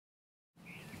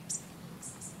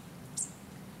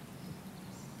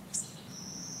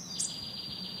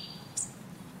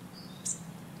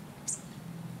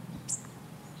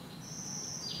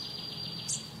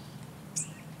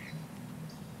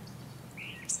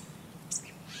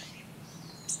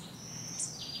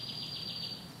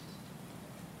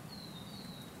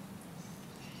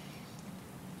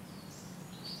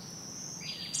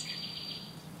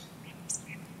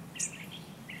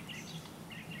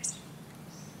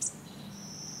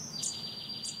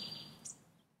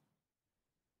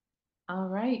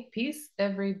right, peace,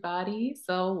 everybody.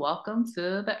 So, welcome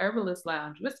to the Herbalist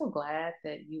Lounge. We're so glad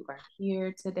that you are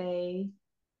here today.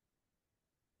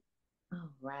 All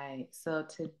right, so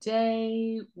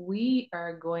today we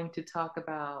are going to talk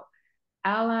about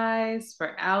allies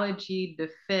for allergy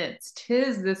defense.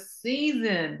 Tis the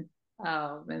season,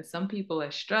 and some people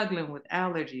are struggling with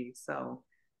allergies. So,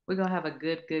 we're going to have a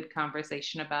good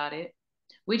conversation about it.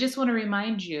 We just want to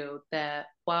remind you that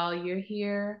while you're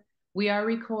here, we are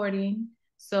recording.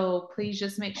 So please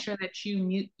just make sure that you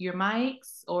mute your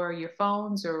mics or your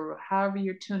phones or however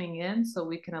you're tuning in so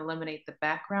we can eliminate the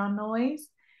background noise.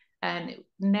 And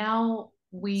now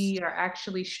we are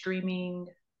actually streaming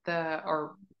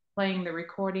or playing the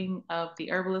recording of the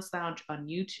Herbalist Lounge on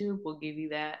YouTube. We'll give you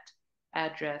that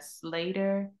address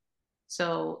later.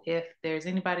 So if there's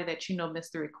anybody that you know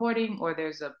missed the recording or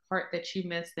there's a part that you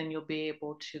missed, then you'll be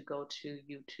able to go to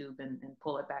YouTube and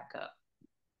pull it back up.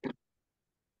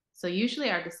 So usually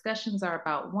our discussions are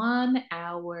about 1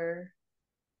 hour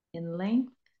in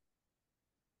length.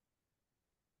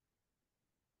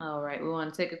 All right, we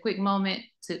want to take a quick moment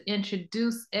to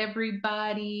introduce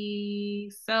everybody.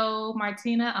 So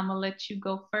Martina, I'm gonna let you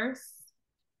go first.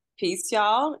 Peace,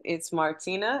 y'all. It's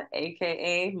Martina,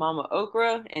 aka Mama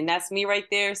Okra, and that's me right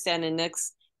there standing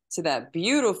next to that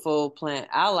beautiful plant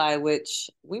ally, which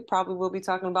we probably will be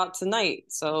talking about tonight.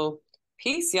 So,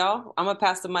 peace, y'all. I'm gonna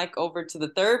pass the mic over to the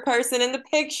third person in the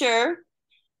picture,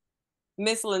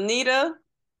 Miss Lanita.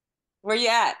 Where you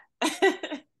at?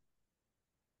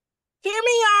 Here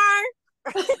we are.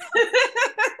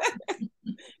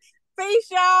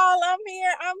 Peace, y'all. I'm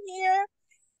here.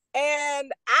 And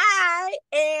I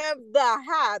am the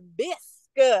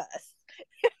hibiscus.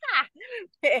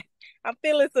 I'm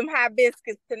feeling some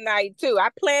hibiscus tonight, too. I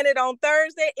planted on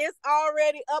Thursday. It's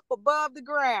already up above the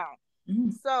ground.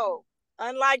 So,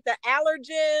 unlike the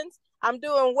allergens, I'm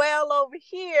doing well over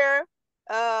here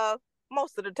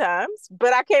most of the times.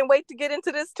 But I can't wait to get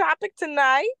into this topic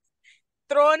tonight.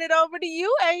 Throwing it over to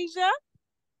you, Asia.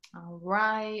 All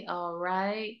right.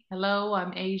 Hello,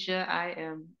 I'm Asia. I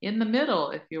am in the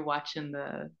middle if you're watching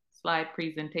the slide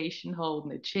presentation,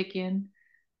 holding the chicken.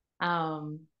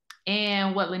 And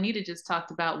what Lanita just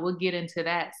talked about, we'll get into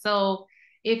that. So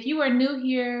if you are new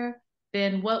here,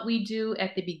 then what we do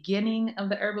at the beginning of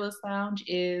the Herbalist Lounge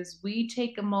is we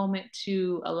take a moment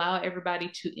to allow everybody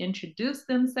to introduce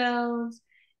themselves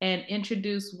and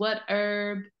introduce what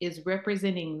herb is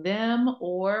representing them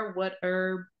or what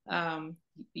herb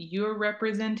you're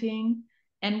representing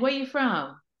and where you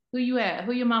from, who you at,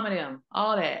 who your mama them,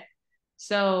 all that.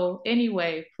 So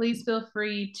anyway, please feel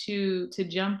free to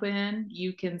jump in.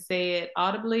 You can say it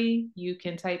audibly, you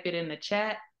can type it in the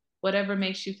chat, whatever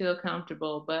makes you feel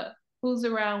comfortable. But who's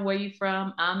around, where you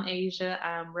from? I'm Asia.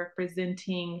 I'm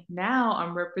representing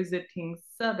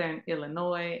Southern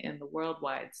Illinois in the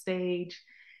worldwide stage.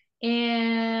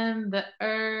 And the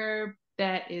herb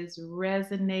that is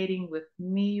resonating with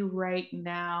me right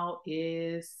now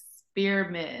is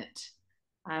spearmint.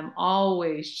 I'm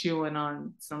always chewing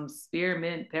on some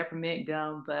spearmint, peppermint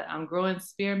gum, but I'm growing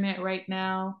spearmint right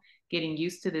now, getting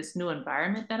used to this new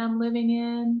environment that I'm living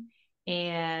in.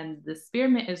 And the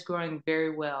spearmint is growing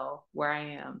very well where I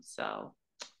am. So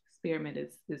spearmint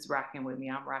is rocking with me.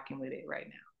 I'm rocking with it right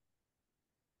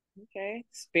now. Okay.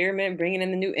 Spearmint bringing in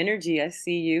the new energy. I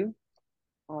see you.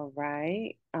 All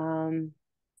right.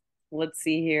 Let's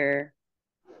see here.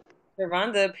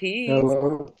 Rhonda, peace.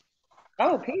 Hello.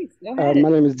 Oh, peace. Go ahead. My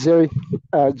name is Jerry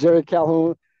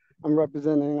Calhoun. I'm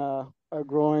representing a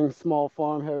growing small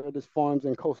farm, Heritage Farms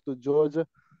in coastal Georgia.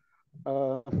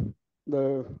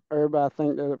 The herb I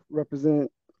think that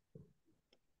represent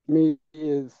me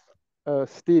is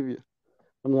stevia.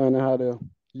 I'm learning how to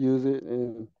use it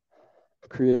and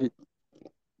create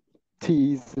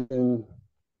teas and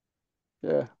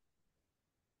yeah.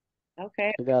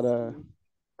 Okay. I got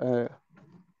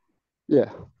yeah.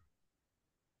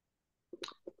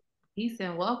 Peace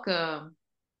and welcome.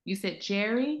 You said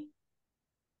Jerry?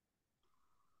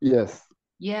 Yes.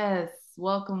 Yes.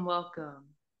 Welcome.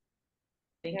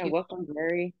 Thank you. Welcome,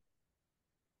 Jerry.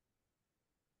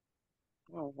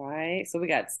 All right. So we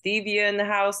got stevia in the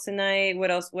house tonight.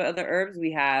 What else? What other herbs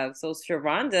we have? So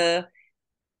Sharonda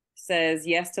says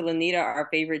yes to Lanita, our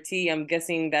favorite tea. I'm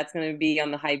guessing that's going to be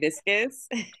on the hibiscus.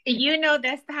 You know,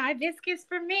 that's the hibiscus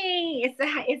for me.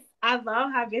 I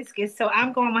love hibiscus, so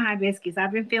I'm going with hibiscus.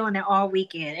 I've been feeling it all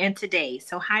weekend and today.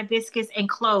 So hibiscus and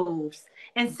cloves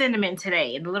and cinnamon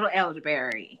today, and a little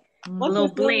elderberry. A little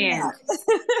blend.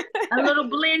 A little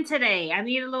blend today. I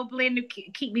need a little blend to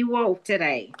keep me woke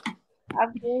today.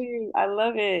 I feel you. I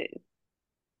love it.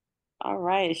 All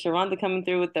right. Sharonda coming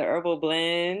through with the herbal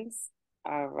blends.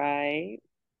 All right.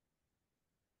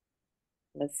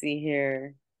 Let's see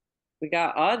here. We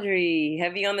got Audrey,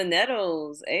 heavy on the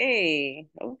nettles. Hey,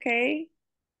 okay.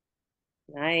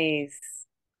 Nice.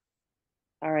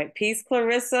 All right. Peace,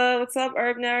 Clarissa. What's up,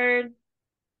 Herb Nerd?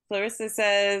 Clarissa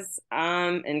says,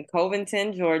 I'm in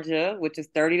Covington, Georgia, which is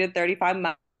 30 to 35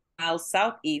 miles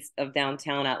southeast of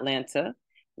downtown Atlanta.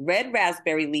 Red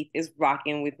raspberry leaf is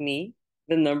rocking with me.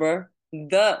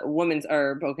 The woman's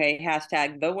herb, okay?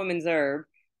 Hashtag the woman's herb.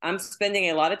 I'm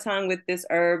spending a lot of time with this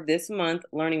herb this month,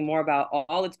 learning more about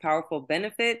all its powerful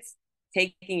benefits,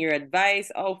 taking your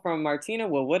advice. Oh, from Martina.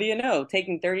 Well, what do you know?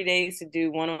 Taking 30 days to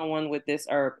do one-on-one with this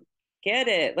herb. Get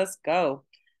it. Let's go.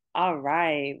 All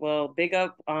right. Well, big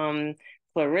up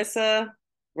Clarissa.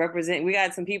 We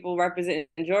got some people representing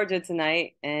Georgia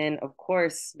tonight. And of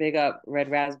course, big up Red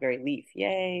Raspberry Leaf.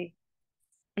 Yay.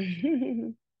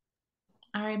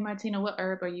 All right, Martina, what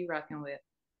herb are you rocking with?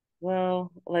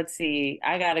 Well, let's see.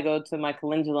 I gotta go to my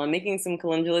calendula. I'm making some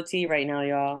calendula tea right now,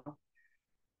 y'all.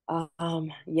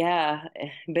 Yeah,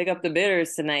 big up the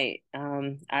bitters tonight.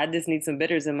 I just need some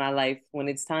bitters in my life when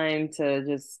it's time to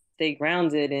just stay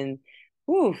grounded. And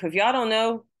whew, if y'all don't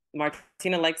know,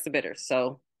 Martina likes the bitters.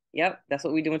 So, yep, that's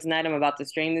what we're doing tonight. I'm about to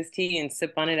strain this tea and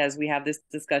sip on it as we have this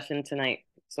discussion tonight.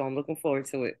 So I'm looking forward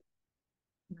to it.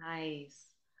 Nice.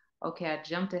 Okay, I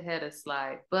jumped ahead a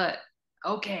slide, but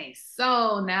okay,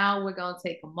 so now we're going to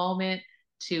take a moment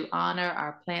to honor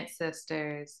our plant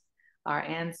sisters, our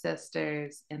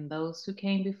ancestors, and those who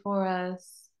came before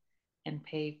us and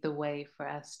paved the way for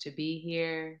us to be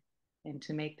here and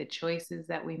to make the choices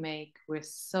that we make. We're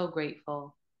so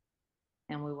grateful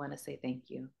and we want to say thank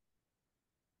you.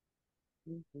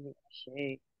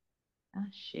 Ashe.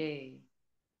 Ashe.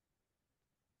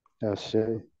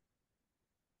 Ashe.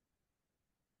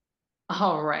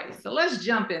 All right, so let's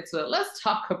jump into it. Let's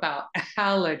talk about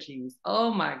allergies.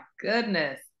 Oh my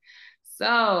goodness.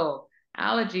 So,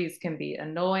 allergies can be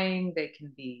annoying, they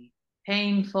can be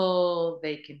painful,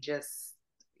 they can just,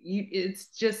 it's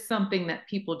just something that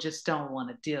people just don't want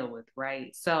to deal with,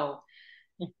 right? So,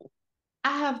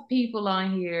 I have people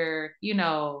on here,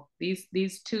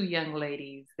 these two young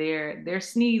ladies, they're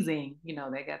sneezing,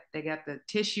 they got the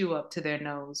tissue up to their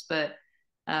nose, but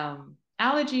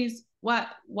allergies, why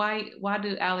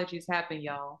do allergies happen,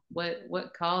 y'all?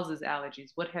 What causes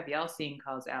allergies? What have y'all seen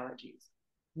cause allergies?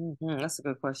 That's a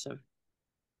good question.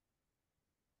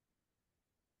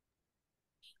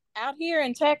 Out here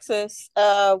in Texas,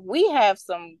 we have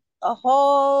a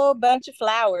whole bunch of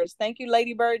flowers. Thank you,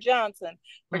 Lady Bird Johnson,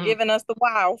 for giving us the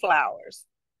wildflowers.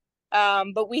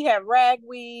 But we have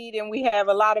ragweed and we have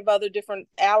a lot of other different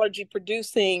allergy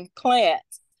producing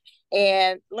plants.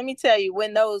 And let me tell you,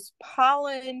 when those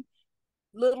pollen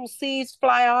little seeds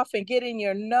fly off and get in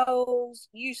your nose,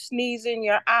 you sneezing,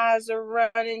 your eyes are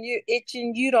running, you're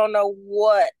itching, you don't know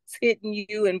what's hitting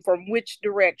you and from which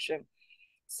direction.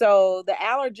 So the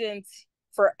allergens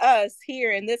for us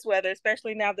here in this weather,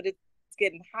 especially now that it's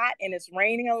getting hot and it's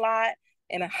raining a lot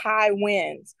and a high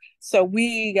winds. So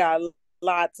we got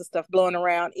lots of stuff blowing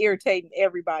around, irritating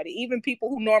everybody. Even people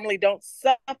who normally don't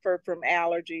suffer from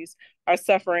allergies are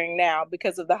suffering now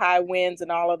because of the high winds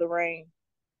and all of the rain.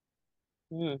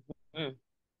 Mm-hmm.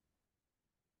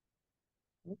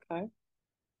 Okay.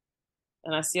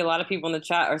 And I see a lot of people in the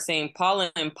chat are saying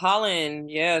pollen.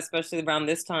 Yeah, especially around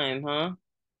this time, huh?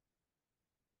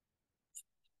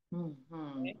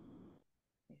 Mm-hmm. Yeah.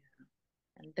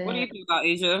 And What do you then, think about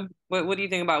Asia? What do you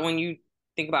think about when you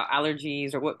think about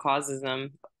allergies or what causes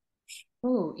them?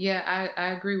 oh yeah,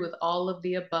 I agree with all of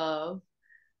the above.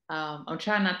 I'm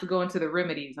trying not to go into the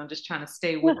remedies. I'm just trying to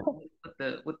stay with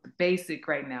the basic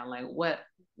right now. Like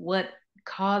what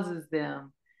causes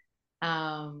them?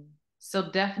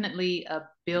 So definitely a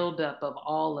buildup of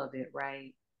all of it,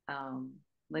 right? Um,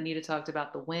 Lanita talked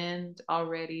about the wind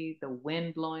already, the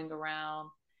wind blowing around.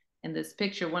 And this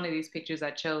picture, one of these pictures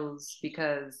I chose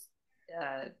because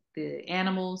the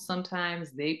animals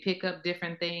sometimes they pick up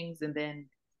different things and then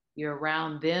you're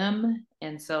around them.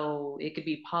 And so it could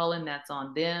be pollen that's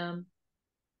on them.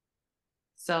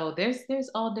 So there's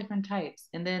all different types.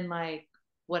 And then like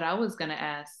what I was gonna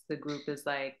ask the group is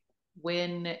like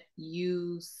when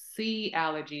you see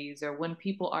allergies or when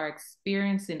people are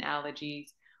experiencing allergies,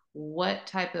 what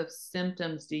type of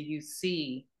symptoms do you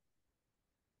see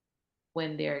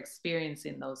when they're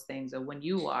experiencing those things or when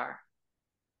you are?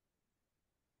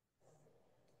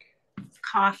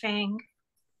 Coughing,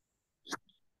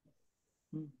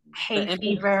 hay The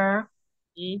fever,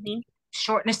 mm-hmm.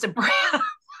 shortness of breath.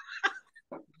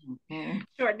 Mm-hmm.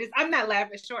 Shortness. I'm not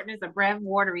laughing. Shortness of breath,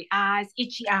 watery eyes,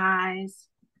 itchy eyes.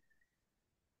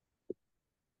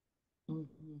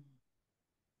 Mm-hmm.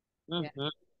 Yeah. Mm-hmm.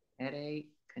 Headache,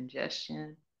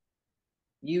 congestion.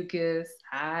 mucus,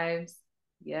 hives,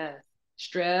 yes,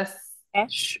 stress.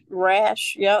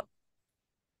 Rash, yep.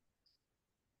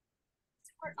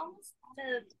 So we're almost out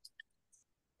of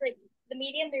like the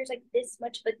medium. There's like this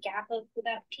much of a gap of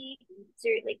without tea. So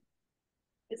like,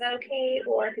 is that okay?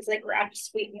 Or because like we're out of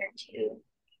sweetener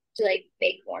to like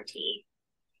make more tea.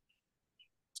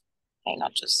 Hang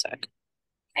on just a sec.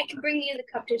 I can bring you the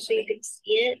cup just so you can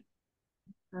see it.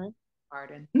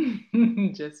 Pardon.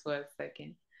 Just for a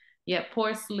second. Yeah,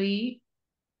 poor sleep.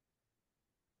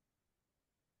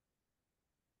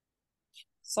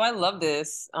 So I love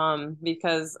this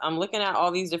because I'm looking at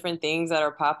all these different things that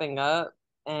are popping up,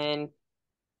 and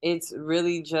it's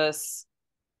really just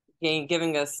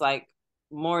giving us like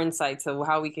more insight to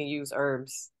how we can use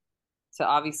herbs to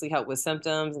obviously help with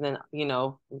symptoms, and then, you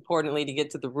know, importantly, to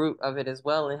get to the root of it as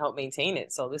well and help maintain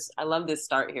it. So this, I love this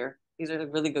start here. These are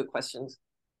really good questions.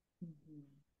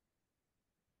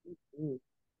 All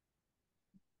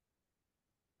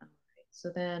right,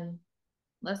 so then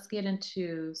let's get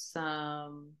into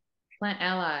some plant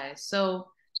allies. So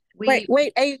wait,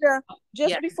 Asia.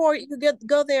 Just yeah. before you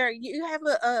go there, you have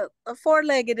a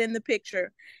four-legged in the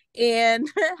picture, and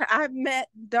I've met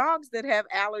dogs that have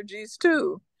allergies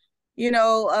too. You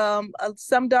know,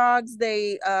 some dogs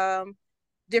they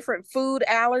different food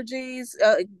allergies.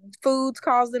 Foods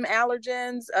cause them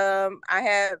allergens. I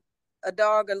have a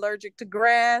dog allergic to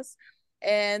grass,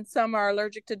 and some are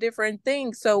allergic to different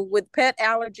things. So with pet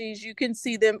allergies, you can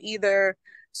see them either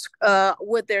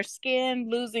with their skin,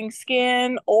 losing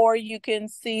skin, or you can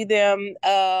see them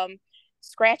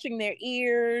scratching their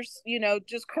ears, you know,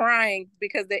 just crying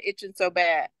because they're itching so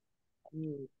bad.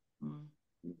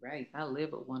 Right. I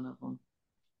live with one of them.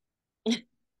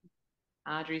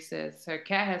 Audrey says her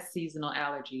cat has seasonal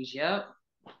allergies. Yep.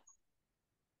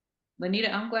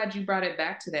 Lanita, I'm glad you brought it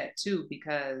back to that too,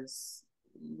 because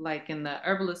like in the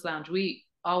Herbalist Lounge, we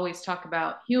always talk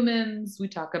about humans, we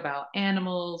talk about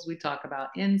animals, we talk about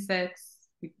insects.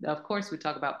 Of course, we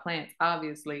talk about plants,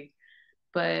 obviously,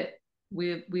 but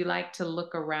we like to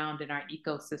look around in our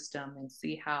ecosystem and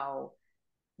see how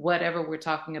whatever we're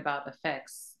talking about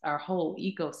affects our whole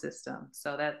ecosystem.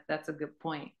 So that's a good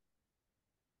point.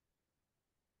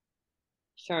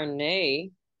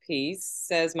 Charnay Peace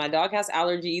says, my dog has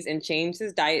allergies and changed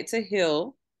his diet to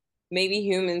heal. Maybe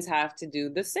humans have to do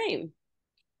the same.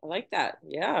 I like that.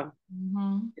 Yeah.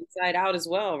 Inside out as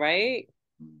well, right?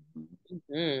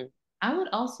 I would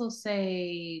also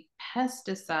say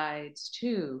pesticides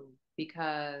too,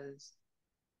 because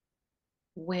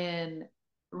when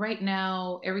right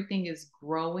now everything is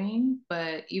growing,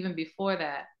 but even before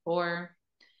that, or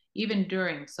even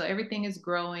during, so everything is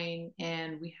growing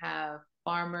and we have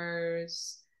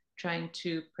farmers trying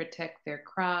to protect their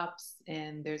crops,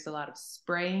 and there's a lot of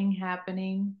spraying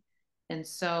happening. And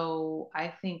so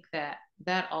I think that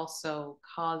that also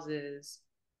causes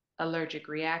allergic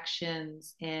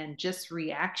reactions and just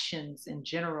reactions in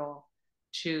general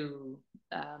to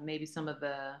maybe some of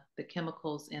the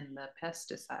chemicals in the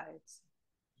pesticides.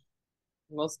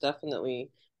 Most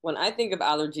definitely. When I think of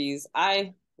allergies,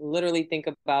 I literally think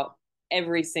about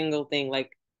every single thing,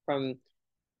 like from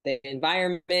the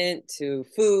environment to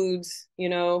foods, you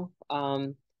know.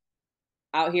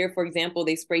 Out here, for example,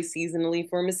 they spray seasonally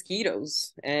for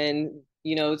mosquitoes, and,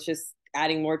 you know, it's just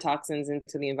adding more toxins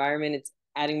into the environment. It's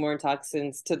adding more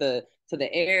toxins to the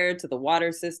air, to the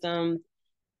water system.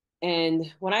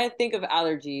 And when I think of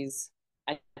allergies,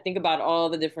 I think about all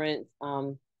the different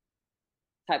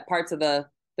type parts of the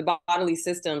bodily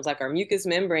systems, like our mucous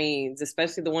membranes,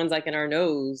 especially the ones like in our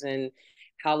nose, and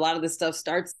how a lot of the stuff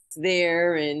starts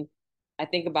there. And I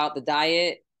think about the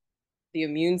diet, the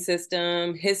immune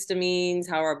system, histamines,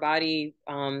 how our body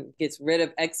gets rid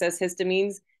of excess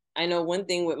histamines. I know one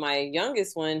thing with my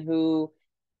youngest one, who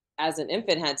as an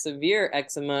infant had severe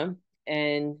eczema,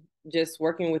 and just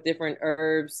working with different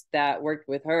herbs that worked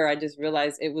with her, I just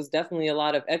realized it was definitely a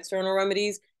lot of external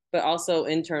remedies, but also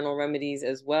internal remedies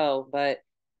as well. But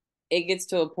it gets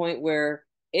to a point where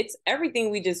it's everything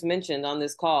we just mentioned on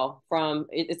this call. From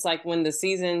it's like when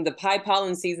the high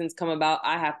pollen seasons come about,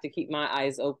 I have to keep my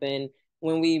eyes open.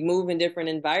 When we move in different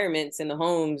environments in the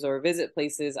homes or visit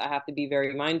places, I have to be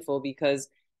very mindful, because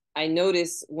I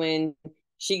notice when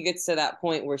she gets to that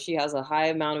point where she has a high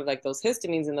amount of like those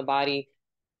histamines in the body,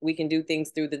 we can do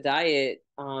things through the diet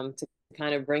to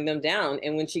kind of bring them down.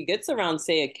 And when she gets around,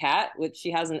 say, a cat, which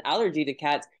she has an allergy to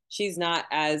cats, she's not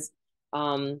as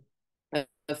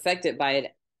affected by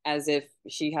it as if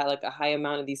she had like a high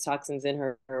amount of these toxins in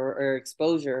her, or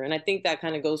exposure. And I think that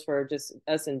kind of goes for just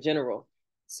us in general.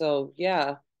 So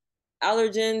yeah.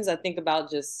 allergens, I think about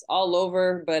just all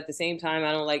over, but at the same time,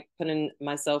 I don't like putting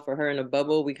myself or her in a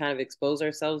bubble. We kind of expose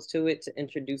ourselves to it to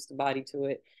introduce the body to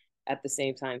it at the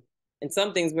same time. And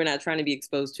some things we're not trying to be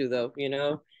exposed to, though, you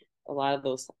know, a lot of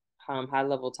those high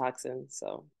level toxins.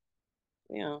 So,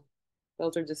 yeah,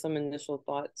 those are just some initial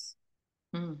thoughts.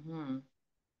 Mm-hmm.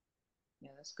 Yeah,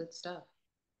 that's good stuff.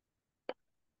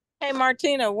 Hey,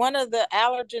 Martina, one of the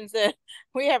allergens that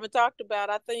we haven't talked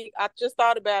about, I think I just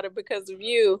thought about it because of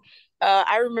you.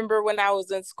 I remember when I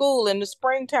was in school in the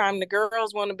springtime, the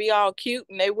girls want to be all cute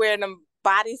and they wear them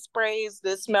body sprays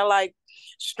that smell like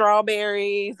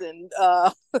strawberries and,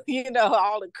 you know,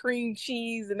 all the cream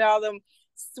cheese and all them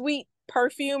sweet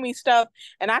perfumey stuff.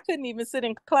 And I couldn't even sit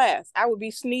in class. I would be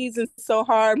sneezing so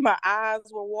hard, my eyes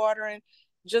were watering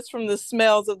just from the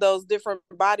smells of those different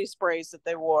body sprays that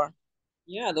they wore.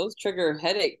 Yeah, those trigger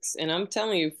headaches. And I'm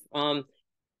telling you,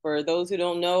 for those who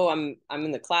don't know, I'm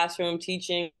in the classroom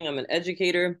teaching. I'm an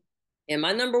educator. And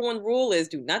my number one rule is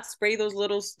do not spray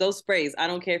those sprays. I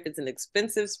don't care if it's an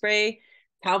expensive spray,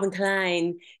 Calvin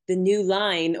Klein, the new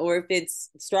line, or if it's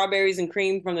strawberries and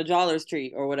cream from the Jollar's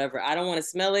tree or whatever. I don't want to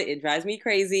smell it. It drives me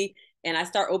crazy. And I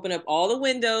start opening up all the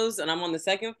windows and I'm on the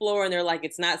second floor and they're like,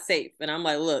 it's not safe. And I'm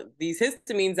like, look, these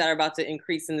histamines that are about to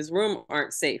increase in this room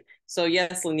aren't safe. So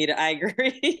yes, Lanita, I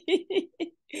agree.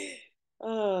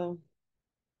 Oh,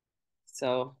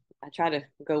 so I try to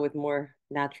go with more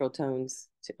natural tones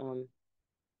to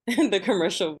the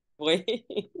commercial voice.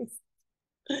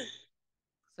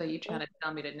 So you trying to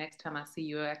tell me that next time I see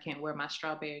you, I can't wear my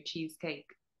strawberry cheesecake?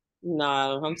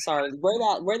 No, I'm sorry.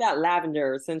 Wear that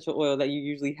lavender essential oil that you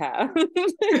usually have.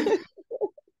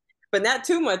 But not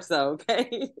too much though,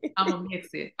 okay? I'm gonna mix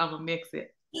it. I'm gonna mix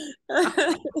it.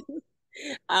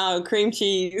 Oh, cream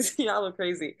cheese. Y'all are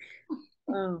crazy.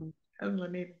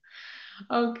 Okay.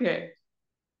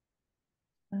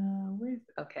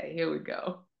 Okay, here we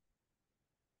go.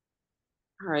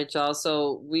 All right, y'all.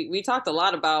 So we talked a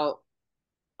lot about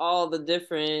all the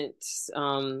different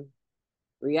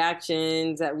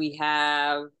reactions that we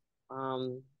have,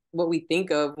 what we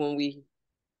think of when we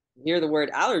hear the word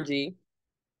allergy.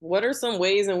 What are some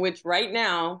ways in which right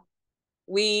now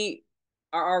we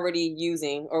are already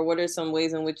using, or what are some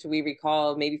ways in which we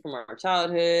recall maybe from our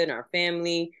childhood, our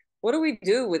family? What do we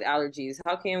do with allergies?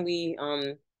 How can we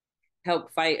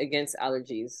help fight against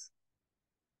allergies?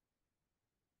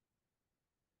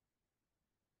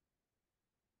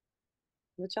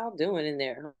 What y'all doing in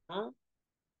there, huh?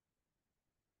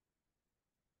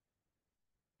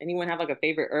 Anyone have like a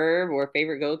favorite herb or a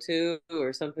favorite go-to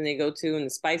or something they go to in the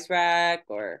spice rack,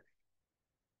 or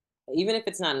even if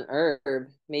it's not an herb,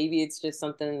 maybe it's just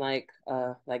something like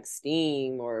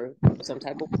steam or some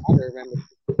type of water remedy.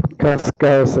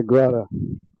 Cascara Sagrada.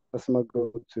 That's my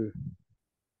go-to.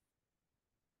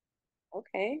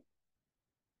 Okay,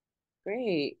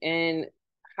 great. And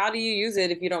how do you use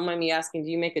it if you don't mind me asking? Do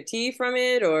you make a tea from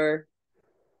it or?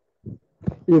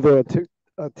 Either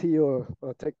a tea or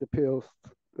take the pills,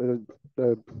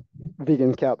 the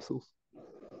vegan capsules.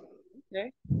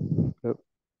 Okay. Yep.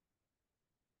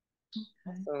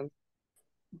 Awesome.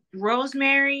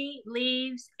 Rosemary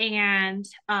leaves and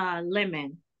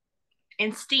lemon.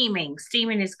 And steaming.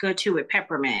 Steaming is good too with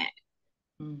peppermint.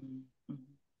 Mm-hmm.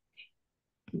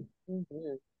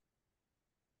 Mm-hmm.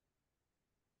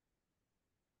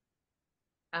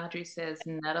 Audrey says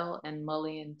nettle and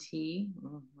mullein tea.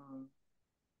 Mm-hmm.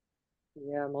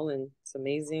 Yeah, mullein. It's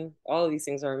amazing. All of these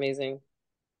things are amazing.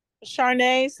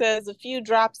 Charnay says a few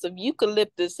drops of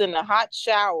eucalyptus in a hot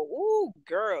shower. Ooh,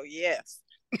 girl, yes.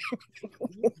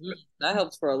 Mm-hmm. That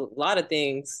helps for a lot of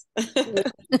things.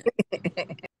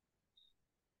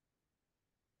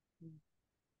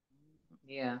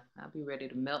 Yeah, I'll be ready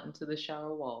to melt into the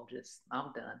shower wall. Just,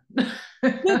 I'm done.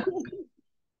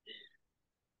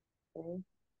 Okay.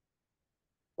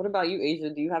 What about you,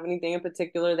 Asia? Do you have anything in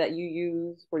particular that you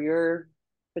use for your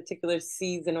particular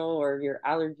seasonal or your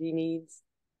allergy needs?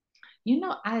 You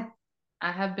know, I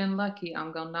have been lucky.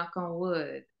 I'm gonna knock on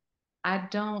wood. I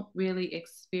don't really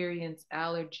experience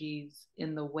allergies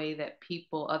in the way that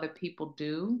other people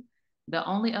do. The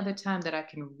only other time that I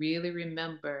can really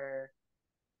remember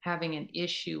having an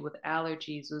issue with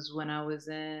allergies was when I was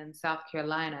in South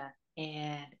Carolina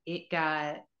and it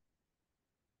got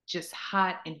just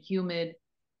hot and humid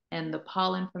and the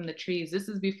pollen from the trees. This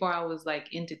is before I was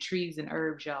like into trees and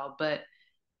herbs, y'all, but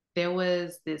there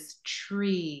was this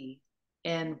tree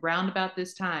and round about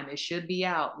this time it should be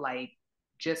out like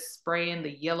just spraying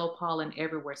the yellow pollen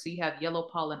everywhere. So you have yellow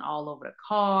pollen all over the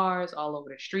cars, all over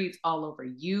the streets, all over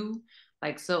you.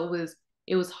 Like so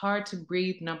it was hard to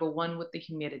breathe, number one with the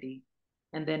humidity,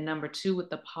 and then number two with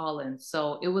the pollen.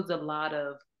 So it was a lot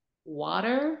of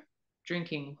water,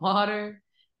 drinking water.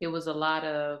 It was a lot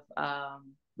of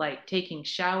like taking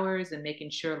showers and making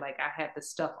sure like I had the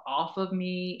stuff off of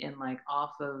me and like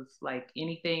off of like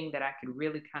anything that I could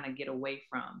really kind of get away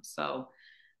from. So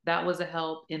that was a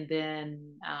help. And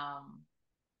then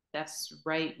that's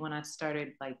right when I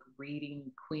started like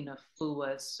reading Queen of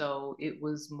Fua. So it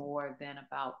was more than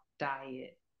about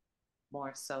diet,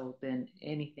 more so than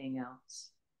anything else.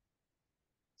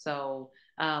 So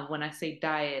when I say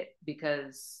diet,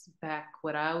 because back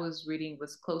what I was reading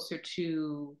was closer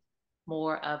to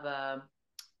more of a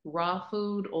raw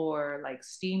food or like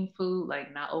steamed food,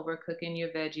 like not overcooking your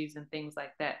veggies and things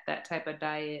like that, that type of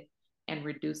diet, and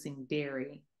reducing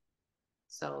dairy.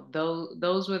 So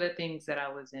those were the things that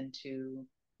I was into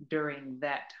during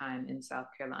that time in South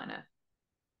Carolina.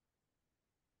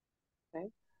 Okay.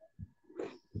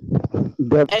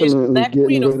 Definitely That getting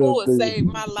Queen of rid of Fools saved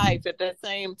the my life at that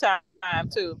same time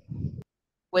too.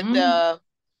 With Mm,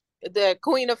 the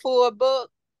Queen of Fool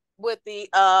book with the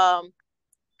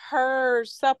her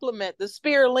supplement, the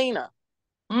spirulina.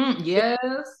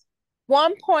 yes.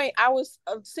 One point I was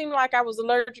seemed like I was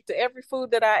allergic to every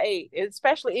food that I ate,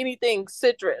 especially anything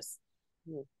citrus,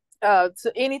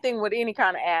 to anything with any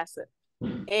kind of acid.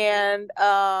 And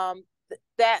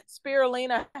that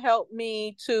spirulina helped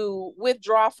me to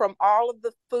withdraw from all of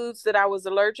the foods that I was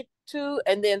allergic to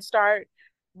and then start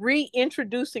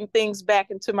reintroducing things back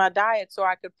into my diet so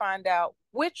I could find out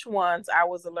which ones I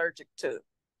was allergic to.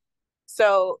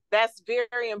 So that's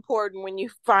very important when you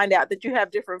find out that you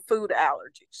have different food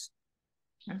allergies.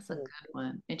 That's a good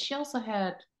one. And she also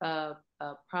had a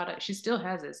product, she still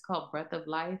has it. It's called Breath of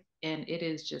Life. And it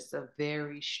is just a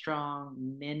very strong,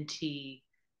 minty.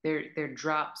 They're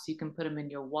drops. You can put them in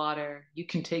your water. You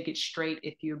can take it straight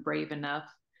if you're brave enough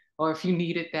or if you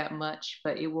need it that much,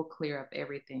 but it will clear up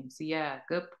everything. So, yeah,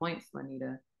 good points,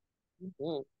 Lanita.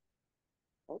 Mm-hmm.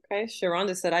 Okay,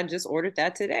 Sharonda said I just ordered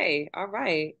that today. All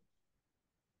right.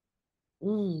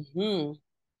 Mm-hmm.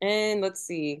 And let's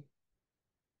see.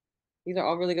 These are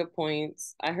all really good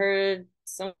points. I heard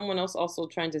someone else also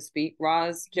trying to speak.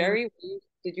 Roz, Jerry,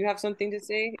 did you have something to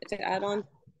say to add on?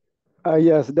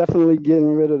 yes, definitely getting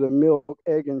rid of the milk,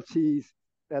 egg, and cheese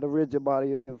that'll rid your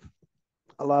body of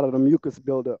a lot of the mucus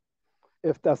buildup,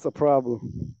 if that's a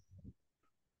problem.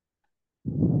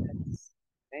 Yes.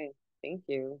 Okay, thank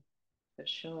you. For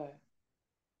sure.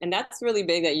 And that's really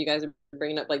big that you guys are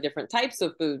bringing up like different types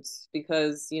of foods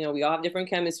because, we all have different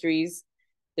chemistries.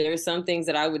 There are some things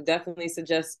that I would definitely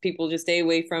suggest people just stay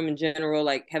away from in general,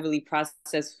 like heavily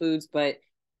processed foods. But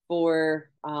for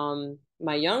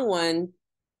my young one,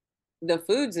 the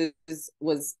foods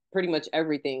was pretty much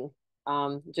everything.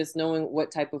 Just knowing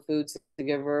what type of foods to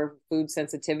give her, food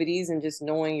sensitivities, and just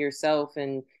knowing yourself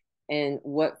and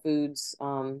what foods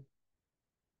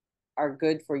are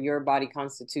good for your body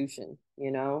constitution.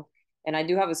 And I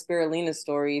do have a spirulina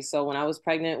story. So when I was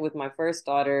pregnant with my first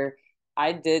daughter,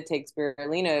 I did take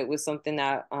spirulina. It was something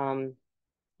that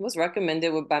was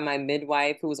recommended by my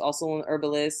midwife, who was also an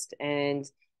herbalist, and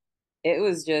it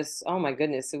was just, oh my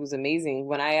goodness, it was amazing.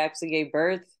 When I actually gave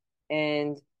birth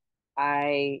and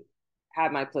I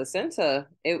had my placenta,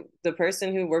 the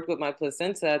person who worked with my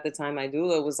placenta at the time, my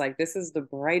doula, was like, "This is the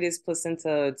brightest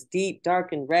placenta. It's deep,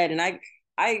 dark, and red." And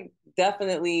I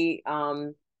definitely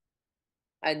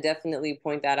I definitely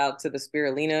point that out to the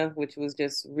spirulina, which was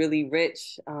just really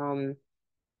rich.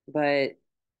 But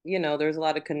there's a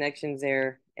lot of connections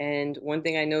there. And one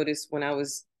thing I noticed when I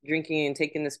was drinking and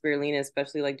taking the spirulina,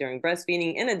 especially like during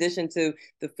breastfeeding, in addition to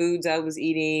the foods I was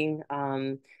eating,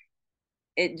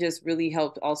 it just really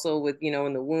helped also with,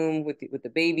 in the womb with the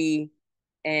baby.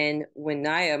 And when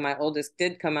Naya, my oldest,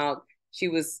 did come out,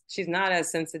 she's not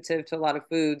as sensitive to a lot of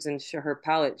foods, and her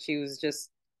palate, she was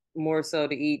just more so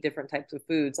to eat different types of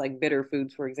foods, like bitter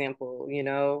foods, for example.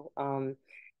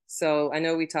 So I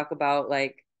know we talk about,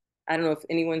 like, I don't know if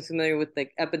anyone's familiar with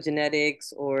like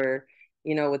epigenetics, or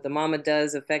what the mama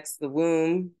does affects the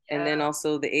womb, and then Yeah.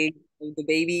 also the age of the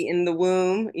baby in the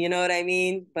womb, you know what I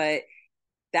mean? But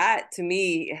that to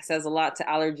me says a lot to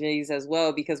allergies as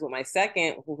well, because with my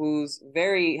second, who's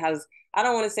very has I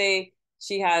don't want to say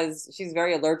she's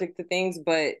very allergic to things,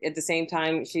 but at the same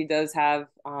time she does have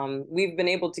we've been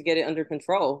able to get it under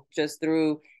control just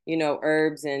through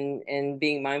herbs and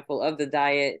being mindful of the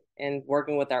diet and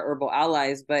working with our herbal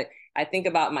allies. But I think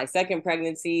about my second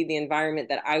pregnancy, the environment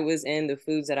that I was in, the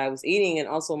foods that I was eating, and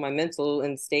also my mental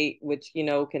and state, which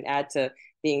can add to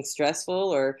being stressful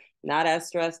or not as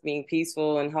stressed, being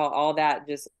peaceful, and how all that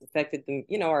just affected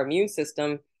our immune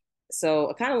system. So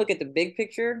I kind of look at the big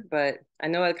picture, but I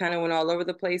know I kind of went all over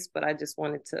the place, but I just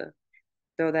wanted to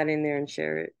throw that in there and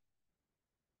share it.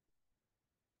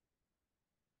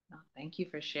 Thank you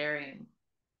for sharing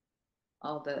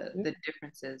all the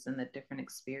differences and the different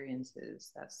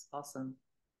experiences. That's awesome.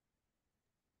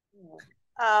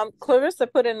 Clarissa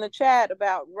put in the chat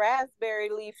about raspberry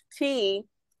leaf tea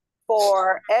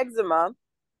for eczema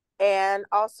and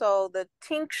also the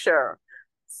tincture.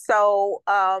 So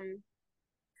I'm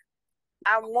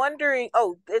wondering,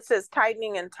 oh, it says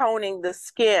tightening and toning the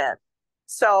skin.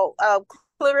 So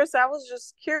Clarissa, I was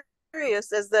just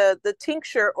curious, is the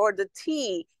tincture or the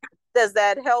tea, does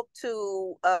that help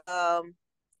to,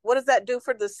 what does that do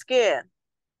for the skin?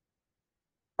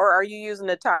 Or are you using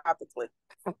it topically?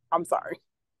 I'm sorry.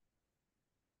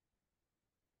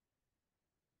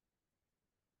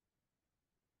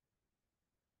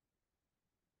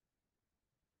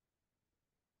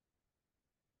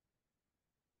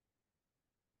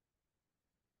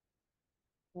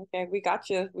 Okay, we got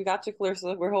you. We got you,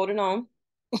 Clarissa. We're holding on.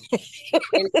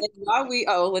 And while we,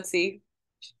 let's see.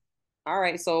 All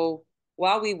right, so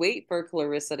while we wait for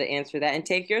Clarissa to answer that, and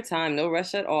take your time, no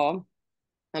rush at all,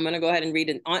 I'm gonna go ahead and read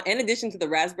it. In addition to the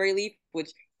raspberry leaf,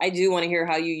 which I do want to hear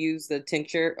how you use the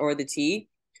tincture or the tea.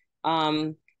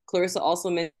 Clarissa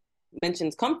also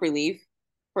mentions comfrey leaf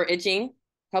for itching,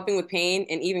 helping with pain,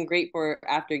 and even great for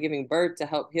after giving birth to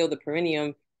help heal the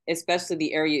perineum, especially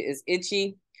the area is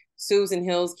itchy. Soothes and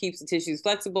heals, keeps the tissues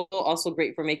flexible. Also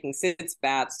great for making sitz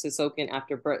baths to soak in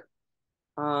after birth.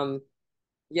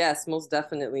 Yes, most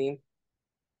definitely.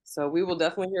 So we will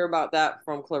definitely hear about that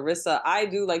from Clarissa. I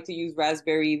do like to use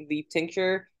raspberry leaf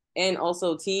tincture and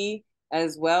also tea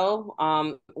as well.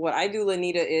 What I do,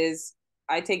 Lanita, is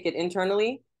I take it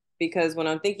internally because when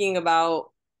I'm thinking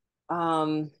about,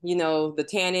 the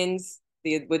tannins,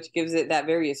 which gives it that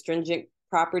very astringent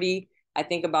property, I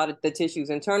think about it, the tissues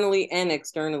internally and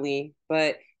externally.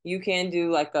 But you can do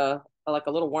like a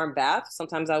little warm bath.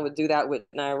 Sometimes I would do that with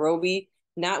Nairobi,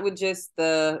 not with just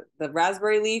the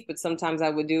raspberry leaf, but sometimes I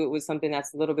would do it with something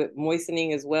that's a little bit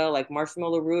moistening as well, like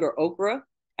marshmallow root or okra.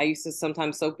 I used to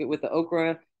sometimes soak it with the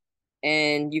okra,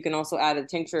 and you can also add a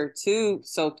tincture to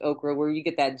soaked okra where you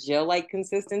get that gel-like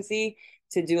consistency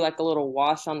to do like a little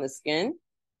wash on the skin.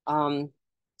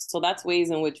 So that's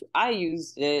ways in which I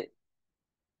used it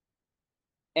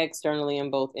externally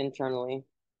and both internally.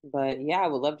 But yeah, I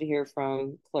would love to hear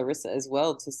from Clarissa as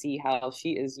well to see how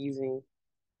she is using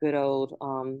good old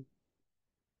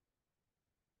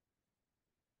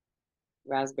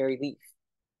raspberry leaf.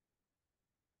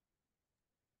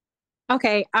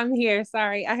 Okay, I'm here.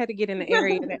 Sorry, I had to get in the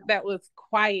area that was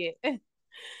quiet.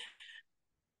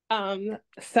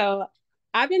 So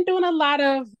I've been doing a lot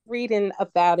of reading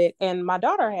about it, and my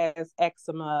daughter has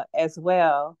eczema as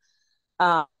well.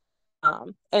 Um,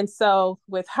 and so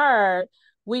with her,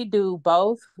 we do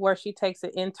both, where she takes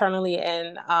it internally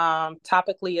and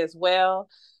topically as well.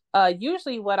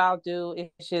 Usually, what I'll do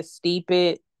is just steep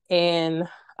it and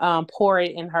pour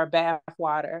it in her bath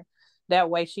water. That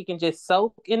way, she can just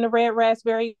soak in the red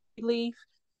raspberry leaf,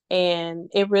 and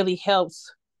it really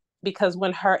helps because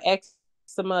when her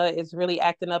eczema is really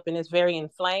acting up and is very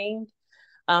inflamed,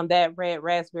 that red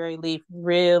raspberry leaf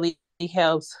really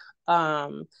helps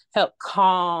help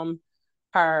calm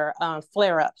her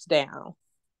flare-ups down.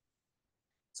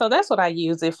 So that's what I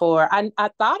use it for. I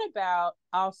thought about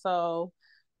also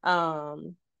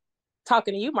talking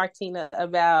to you, Martina,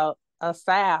 about a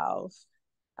salve,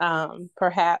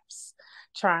 perhaps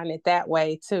trying it that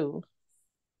way too.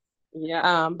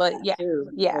 Yeah, but yeah, too,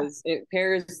 because it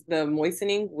pairs the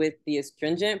moistening with the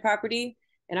astringent property.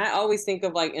 And I always think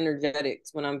of like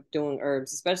energetics when I'm doing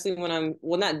herbs, especially when I'm,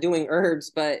 well, not doing herbs,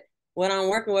 but when I'm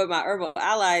working with my herbal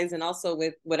allies and also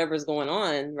with whatever's going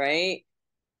on, right?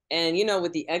 And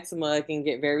with the eczema, it can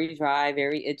get very dry,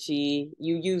 very itchy.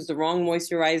 You use the wrong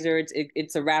moisturizer,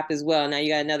 it's a wrap as well. Now you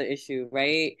got another issue,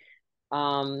 right?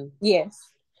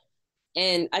 Yes.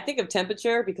 And I think of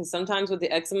temperature because sometimes with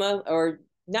the eczema, or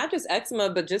not just eczema,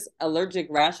 but just allergic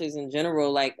rashes in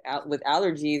general, like with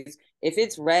allergies, if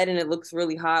it's red and it looks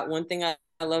really hot, one thing I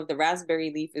love, the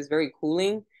raspberry leaf is very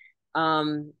cooling.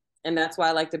 And that's why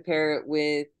I like to pair it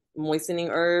with moistening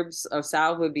herbs. A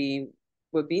salve would be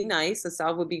nice. A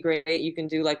salve would be great. You can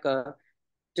do like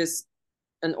just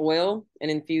an oil,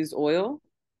 an infused oil.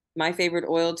 My favorite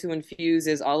oil to infuse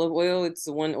is olive oil. It's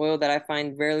the one oil that I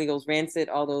find rarely goes rancid,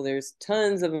 although there's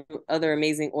tons of other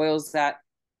amazing oils that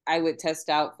I would test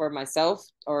out for myself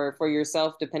or for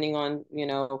yourself, depending on,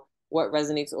 what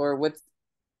resonates or what's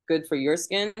good for your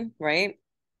skin, right?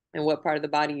 And what part of the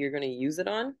body you're going to use it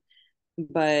on.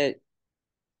 But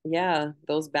yeah,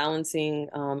 those balancing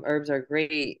herbs are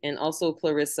great. And also,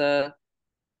 Clarissa,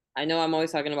 I know I'm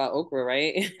always talking about okra,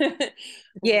 right?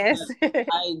 Yes.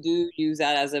 I do use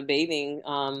that as a bathing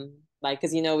Like,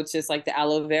 because it's just like the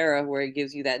aloe vera where it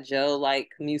gives you that gel-like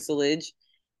mucilage.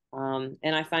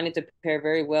 And I find it to pair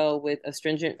very well with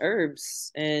astringent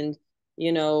herbs. And,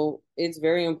 it's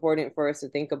very important for us to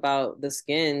think about the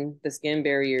skin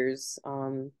barriers,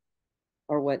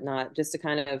 or whatnot, just to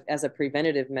kind of as a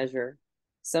preventative measure.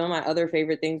 Some of my other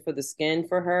favorite things for the skin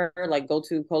for her, like go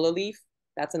to cola leaf.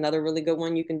 That's another really good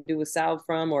one you can do a salve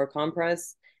from or a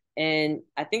compress. And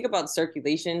I think about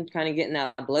circulation, kind of getting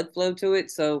that blood flow to it.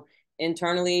 So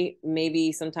internally,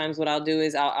 maybe sometimes what I'll do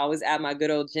is I'll always add my good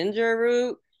old ginger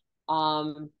root,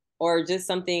 um, or just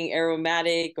something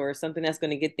aromatic or something that's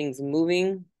going to get things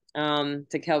moving,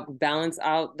 to help balance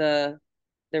out the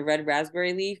red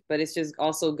raspberry leaf. But it's just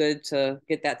also good to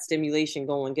get that stimulation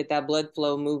going, get that blood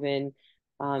flow moving,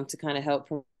 to kind of help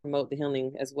promote the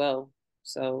healing as well.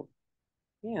 So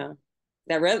yeah,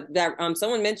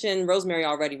 someone mentioned rosemary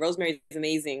already. Rosemary is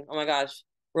amazing. Oh my gosh,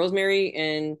 rosemary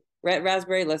and red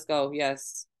raspberry. Let's go.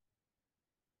 Yes.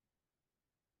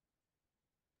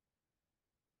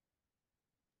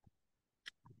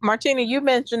 Martina, you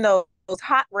mentioned those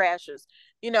hot rashes.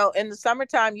 In the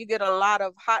summertime, you get a lot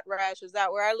of hot rashes.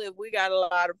 Out where I live, we got a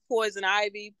lot of poison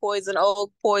ivy, poison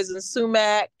oak, poison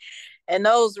sumac, and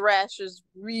those rashes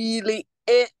really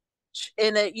itch.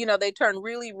 And they turn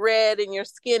really red, and your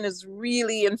skin is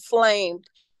really inflamed.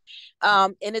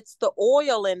 And it's the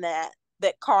oil in that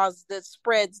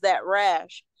spreads that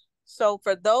rash. So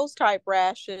for those type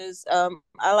rashes,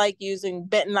 I like using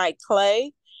bentonite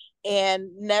clay and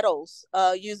nettles,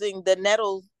 using the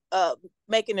nettles,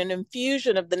 making an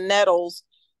infusion of the nettles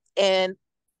and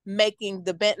making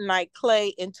the bentonite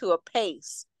clay into a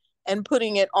paste and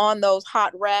putting it on those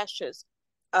hot rashes.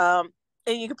 And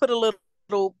you can put a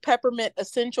little peppermint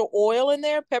essential oil in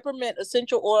there. Peppermint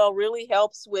essential oil really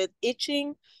helps with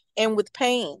itching and with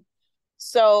pain.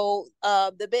 So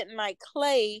the bentonite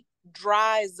clay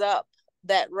dries up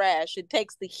that rash. It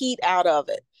takes the heat out of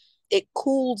it. It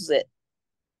cools it.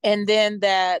 And then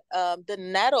the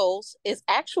nettles is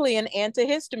actually an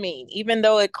antihistamine. Even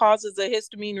though it causes a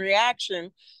histamine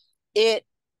reaction, it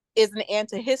is an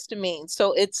antihistamine.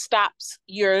 So it stops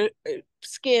your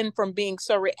skin from being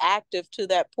so reactive to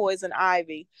that poison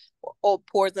ivy or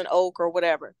poison oak or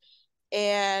whatever.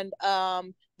 And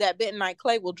that bentonite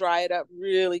clay will dry it up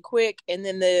really quick. And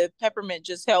then the peppermint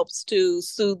just helps to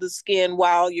soothe the skin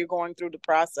while you're going through the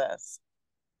process.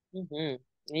 Mm-hmm.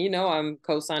 I'm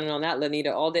co-signing on that,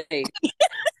 Lanita, all day.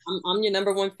 I'm your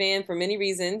number one fan for many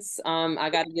reasons. I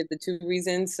got to give the two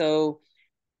reasons. So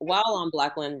while on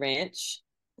Blackland Ranch,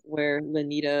 where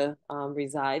Lanita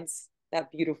resides,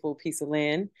 that beautiful piece of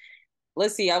land,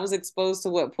 let's see, I was exposed to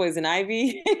what, poison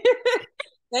ivy.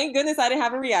 Thank goodness I didn't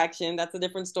have a reaction. That's a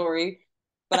different story.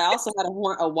 But I also had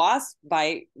a wasp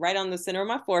bite right on the center of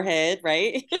my forehead,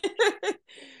 right?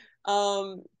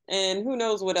 And who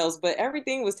knows what else, but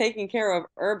everything was taken care of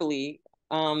herbally,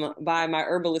 by my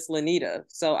herbalist Lanita.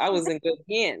 So I was in good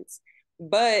hands.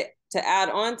 But to add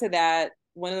on to that,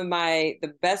 one of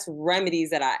the best remedies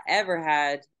that I ever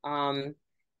had,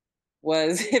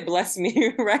 was it blessed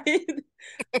me, right?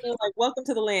 Like, welcome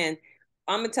to the land.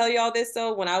 I'm gonna tell you all this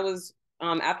though. When I was,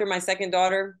 after my second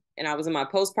daughter and I was in my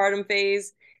postpartum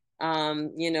phase,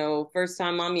 first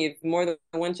time mommy of more than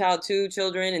one child, two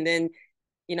children, and then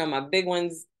my big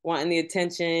one's wanting the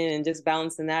attention and just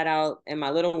balancing that out. And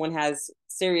my little one has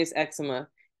serious eczema.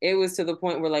 It was to the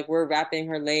point where like we're wrapping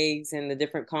her legs and the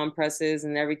different compresses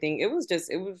and everything. It was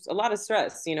a lot of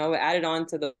stress, it added on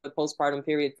to the postpartum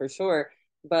period for sure.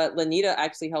 But Lanita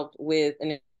actually helped with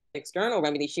an external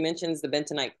remedy. She mentions the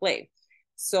bentonite clay.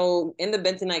 So in the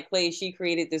bentonite clay, she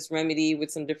created this remedy with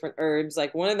some different herbs.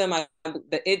 Like one of them,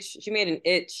 she made an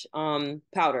itch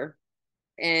powder.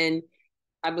 And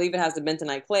I believe it has the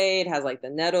bentonite clay. It has like the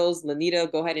nettles. Lanita,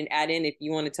 go ahead and add in if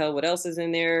you want to tell what else is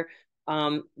in there.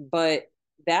 But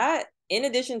that, in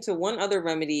addition to one other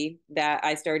remedy that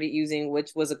I started using,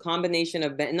 which was a combination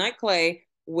of bentonite clay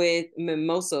with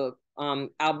mimosa,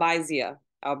 albizia,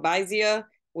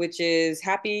 which is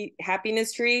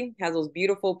happiness tree, has those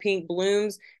beautiful pink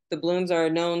blooms. The blooms are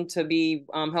known to be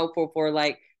helpful for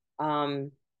like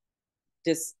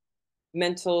just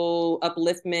mental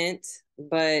upliftment,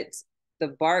 but the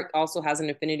bark also has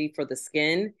an affinity for the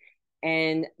skin.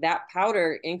 And that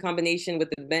powder, in combination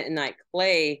with the bentonite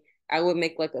clay, I would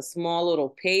make like a small little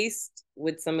paste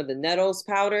with some of the nettles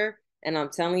powder. And I'm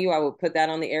telling you, I would put that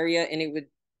on the area and it would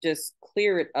just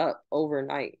clear it up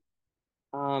overnight.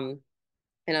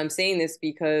 And I'm saying this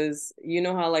because you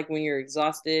know how like when you're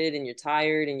exhausted and you're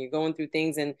tired and you're going through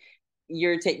things and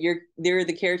they're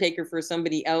the caretaker for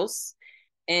somebody else.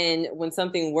 And when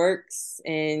something works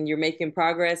and you're making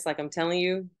progress, like I'm telling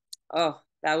you, oh,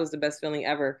 that was the best feeling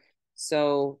ever.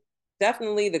 So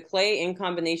definitely the clay in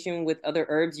combination with other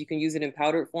herbs, you can use it in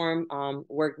powdered form,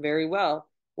 work very well.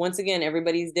 Once again,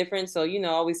 everybody's different. So,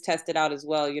 always test it out as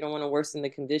well. You don't want to worsen the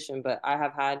condition, but I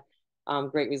have had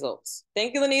great results.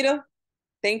 Thank you, Lanita.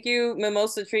 Thank you,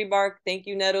 Mimosa Tree Bark. Thank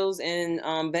you, Nettles and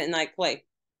Bentonite Clay.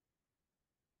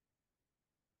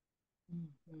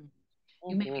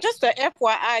 Just a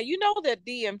FYI, you know that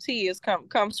DMT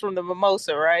comes from the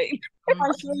mimosa, right? I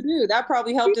sure do. That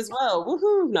probably helped as well.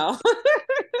 Woohoo! No.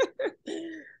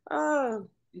 Oh,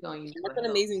 it's an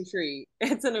amazing tree.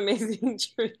 It's an amazing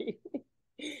tree.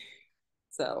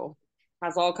 So,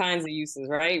 has all kinds of uses,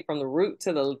 right? From the root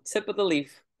to the tip of the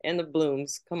leaf and the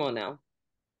blooms. Come on now.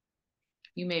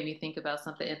 You made me think about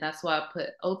something, and that's why I put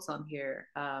oats on here.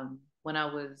 When I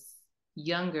was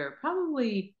younger,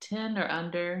 probably 10 or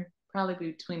under,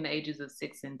 probably between the ages of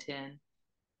 6 and 10,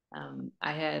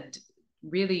 I had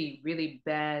really, really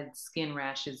bad skin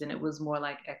rashes, and it was more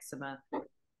like eczema.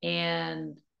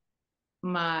 And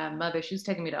my mother, she was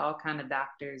taking me to all kind of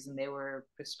doctors, and they were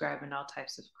prescribing all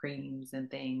types of creams and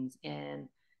things. And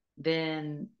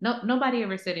then nobody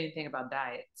ever said anything about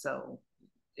diet, so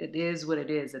it is what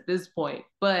it is at this point.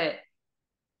 But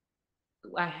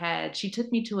she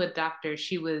took me to a doctor.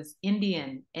 She was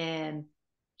Indian, and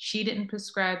she didn't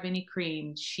prescribe any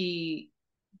cream. She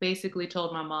basically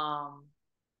told my mom,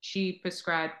 she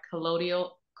prescribed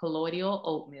colloidal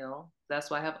oatmeal.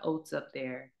 That's why I have oats up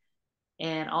there.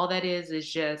 And all that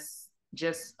is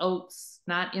just oats,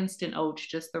 not instant oats,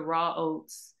 just the raw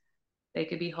oats. They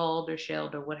could be hulled or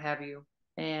shelled or what have you.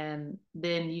 And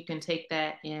then you can take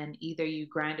that and either you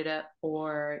grind it up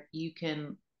or you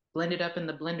can blend it up in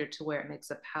the blender to where it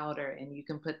makes a powder, and you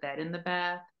can put that in the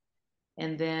bath.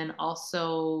 And then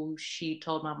also, she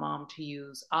told my mom to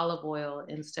use olive oil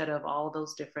instead of all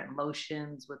those different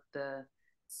lotions with the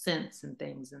scents and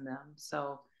things in them.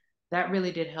 So that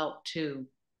really did help too.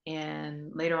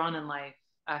 And later on in life,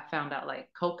 I found out like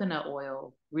coconut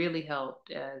oil really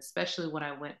helped, especially when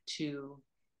I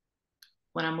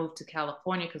moved to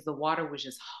California, because the water was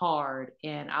just hard,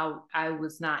 and I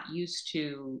was not used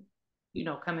to,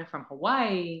 coming from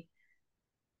Hawaii.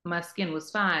 My skin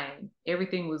was fine.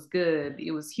 Everything was good.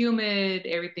 It was humid.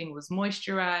 Everything was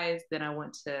moisturized. Then I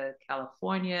went to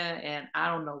California, and I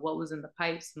don't know what was in the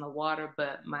pipes and the water,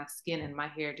 but my skin and my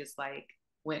hair just like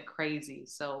went crazy.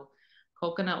 So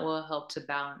coconut oil helped to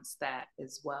balance that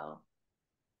as well.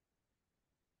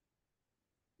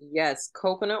 Yes,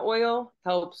 coconut oil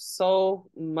helps so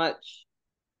much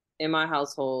in my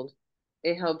household.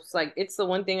 It helps, like, it's the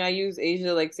one thing I use,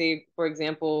 Asia, like, say, for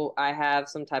example, I have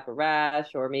some type of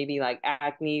rash or maybe like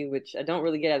acne, which I don't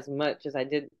really get as much as I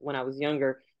did when I was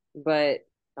younger. But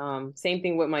same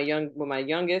thing with my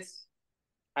youngest,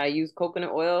 I use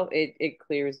coconut oil. It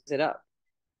clears it up.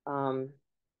 Um,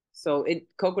 so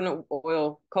coconut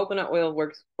oil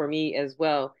works for me as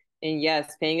well. And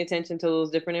yes, paying attention to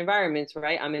those different environments,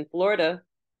 right? I'm in Florida,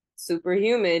 super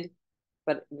humid,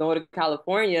 but going to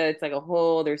California, it's like a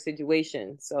whole other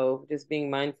situation. So just being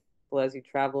mindful as you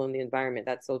travel in the environment,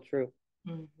 that's so true.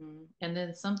 Mm-hmm. And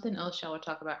then something else y'all were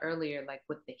talking about earlier, like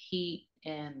with the heat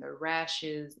and the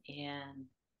rashes and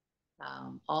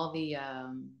all the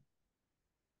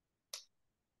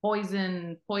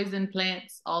poison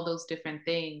plants, all those different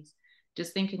things.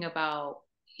 Just thinking about,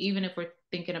 even if we're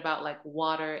thinking about like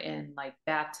water and like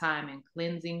bath time and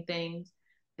cleansing things,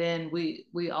 then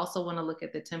we also want to look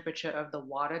at the temperature of the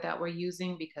water that we're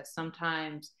using, because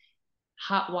sometimes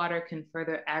hot water can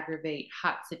further aggravate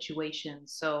hot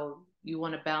situations. So you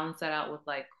want to balance that out with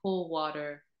like cool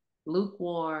water,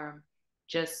 lukewarm,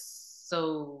 just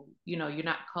so you're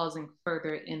not causing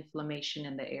further inflammation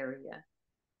in the area.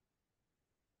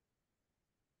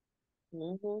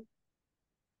 Mm-hmm.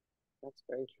 That's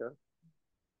very true.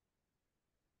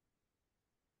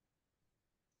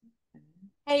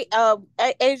 Hey,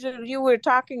 Asia, you were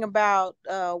talking about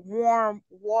warm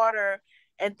water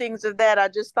and things of that. I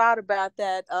just thought about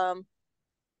that.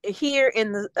 Here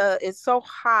in the it's so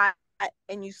hot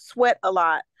and you sweat a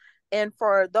lot, and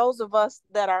for those of us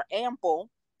that are ample,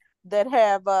 that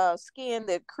have skin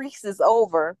that creases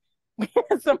over,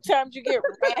 sometimes you get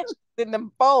rashes in the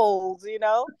folds,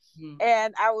 Mm.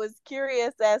 And I was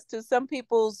curious as to some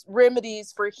people's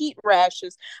remedies for heat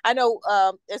rashes. I know,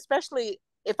 especially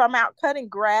if I'm out cutting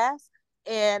grass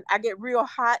and I get real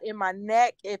hot in my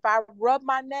neck, if I rub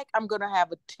my neck, I'm going to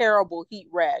have a terrible heat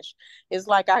rash. It's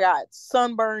like I got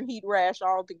sunburn heat rash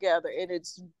all together, and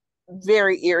it's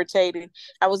very irritating.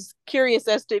 I was curious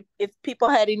as to if people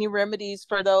had any remedies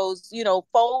for those,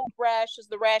 fold rashes,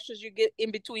 the rashes you get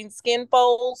in between skin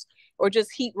folds, or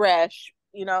just heat rash,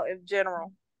 in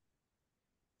general.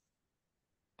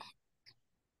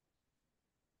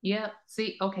 Yeah.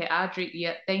 See, okay, Audrey.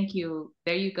 Yeah, thank you.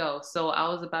 There you go. So I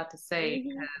was about to say,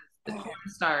 Mhm. the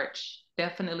cornstarch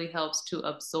definitely helps to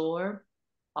absorb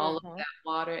all of Mhm. that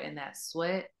water and that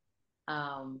sweat.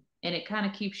 And it kind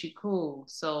of keeps you cool.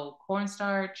 So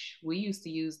cornstarch, we used to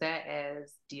use that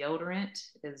as deodorant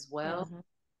as well. Mhm.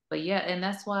 But yeah, and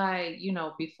that's why,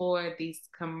 before these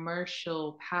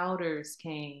commercial powders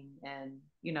came and,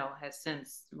 has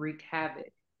since wreaked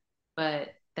havoc.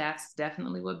 But that's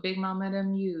definitely what Big Mama and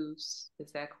them use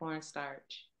is that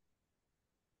cornstarch.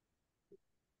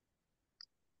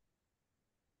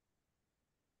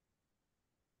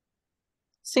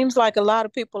 Seems like a lot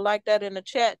of people like that in the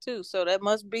chat too. So that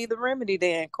must be the remedy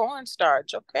then.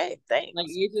 Cornstarch. Okay, Like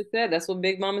thanks. you just said, that's what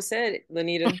Big Mama said,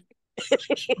 Lanita.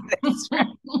 That's right.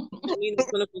 I mean, the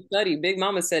clinical study. Big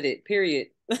Mama said it, period.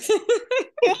 Well,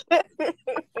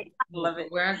 Love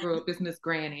it. where I grew up is Miss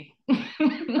Granny.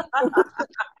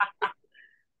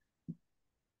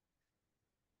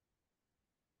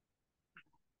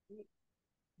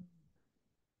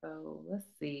 So let's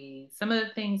see. Some of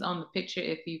the things on the picture,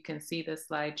 if you can see the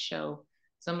slideshow,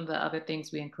 some of the other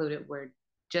things we included were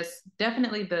just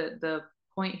definitely the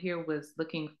point here was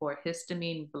looking for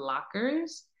histamine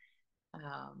blockers.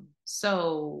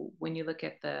 So when you look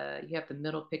at you have the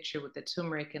middle picture with the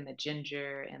turmeric and the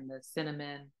ginger and the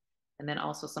cinnamon, and then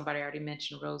also somebody already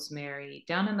mentioned rosemary.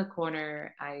 Down in the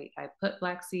corner, I put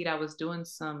black seed. I was doing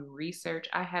some research.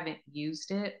 I haven't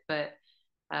used it, but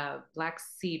black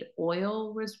seed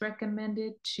oil was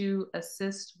recommended to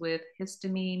assist with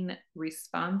histamine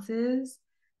responses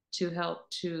to help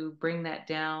to bring that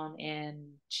down and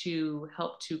to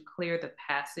help to clear the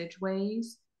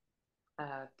passageways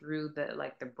through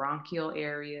the bronchial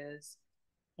areas.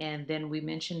 And then we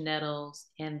mentioned nettles,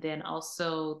 and then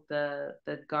also the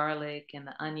garlic and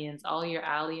the onions. All your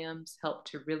alliums help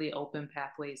to really open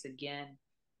pathways again,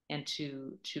 and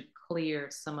to clear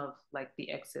some of like the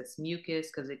excess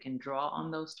mucus because it can draw on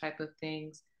those type of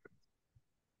things,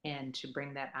 and to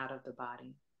bring that out of the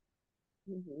body.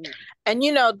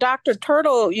 And Dr.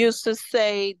 Turtle used to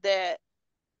say that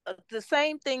the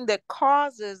same thing that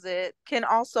causes it can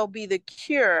also be the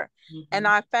cure. And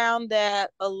I found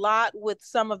that a lot with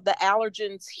some of the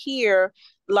allergens here,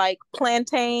 like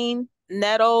plantain,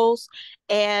 nettles,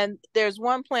 and there's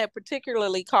one plant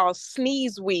particularly called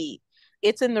sneezeweed.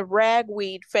 It's in the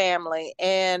ragweed family,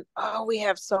 and oh, we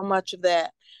have so much of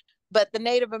that. But the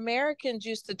Native Americans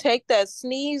used to take that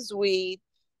sneezeweed,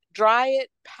 dry it,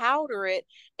 powder it,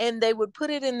 and they would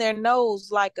put it in their nose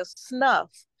like a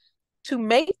snuff to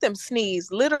make them sneeze,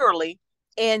 literally.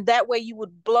 And that way you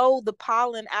would blow the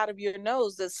pollen out of your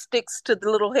nose that sticks to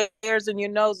the little hairs in your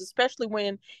nose, especially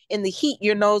when in the heat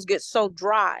your nose gets so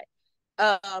dry.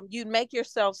 You'd make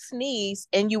yourself sneeze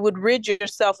and you would rid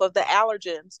yourself of the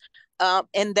allergens.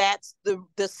 And that's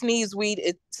the sneeze weed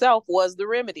itself was the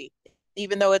remedy,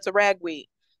 even though it's a ragweed.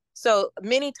 So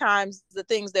many times the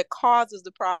things that causes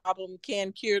the problem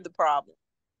can cure the problem.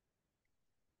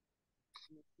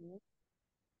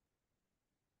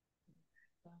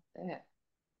 That.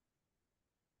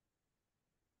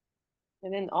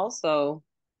 And then also,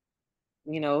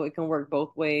 it can work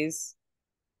both ways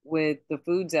with the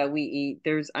foods that we eat.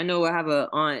 I know I have an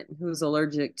aunt who's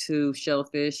allergic to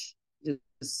shellfish,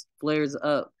 just flares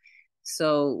up.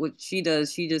 So what she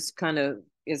does, she just kind of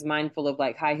is mindful of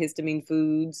like high histamine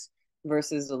foods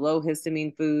versus the low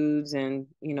histamine foods, and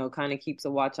kind of keeps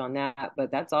a watch on that.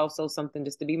 But that's also something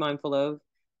just to be mindful of.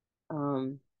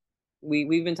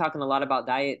 We've been talking a lot about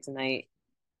diet tonight,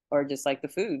 or just like the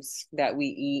foods that we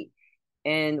eat.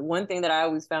 And one thing that I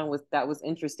always found was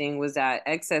interesting was that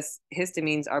excess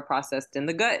histamines are processed in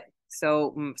the gut.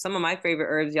 So some of my favorite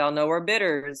herbs, y'all know, are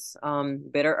bitters,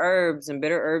 bitter herbs, and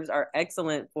bitter herbs are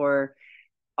excellent for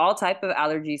all type of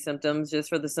allergy symptoms, just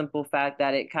for the simple fact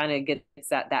that it kind of gets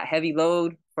that heavy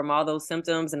load from all those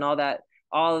symptoms and all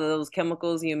of those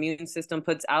chemicals the immune system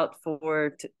puts out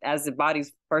as the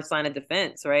body's first line of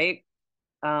defense, right?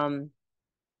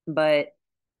 But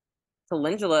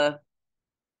calendula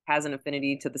has an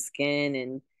affinity to the skin,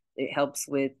 and it helps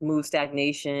with mood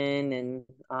stagnation,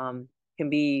 and can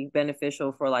be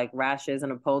beneficial for like rashes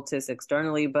and a poultice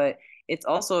externally. But it's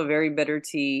also a very bitter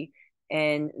tea,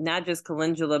 and not just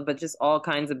calendula, but just all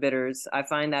kinds of bitters. I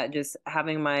find that just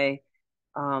having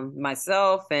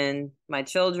myself and my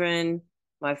children,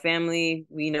 my family,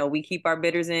 we keep our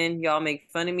bitters in. Y'all make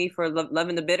fun of me for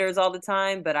loving the bitters all the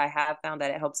time, but I have found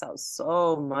that it helps out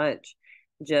so much.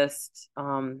 Just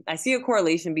I see a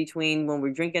correlation between when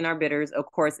we're drinking our bitters, of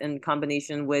course, in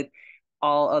combination with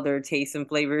all other tastes and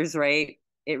flavors, right?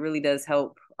 It really does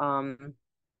help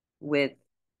with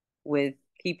with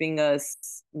keeping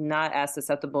us not as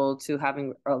susceptible to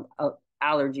having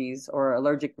allergies or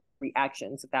allergic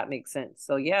reactions, if that makes sense.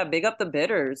 So yeah, big up the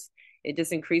bitters. It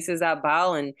just increases that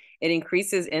bile, and it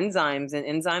increases enzymes, and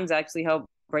enzymes actually help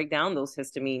break down those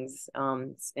histamines.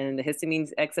 And the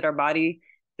histamines exit our body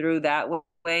through that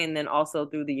way, and then also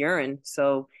through the urine.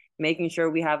 So making sure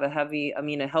we have a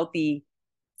healthy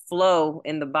flow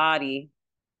in the body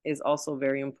is also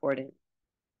very important.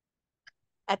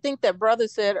 I think that brother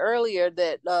said earlier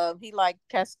that he liked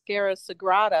Cascara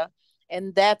sagrada,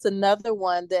 and that's another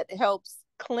one that helps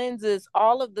cleanses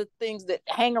all of the things that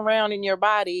hang around in your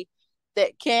body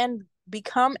that can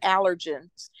become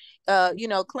allergens.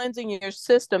 Cleansing your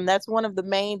system. That's one of the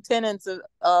main tenets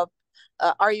of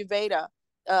Ayurveda.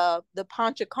 The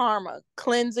Panchakarma,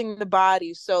 cleansing the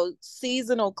body. So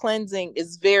seasonal cleansing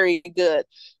is very good,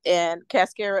 and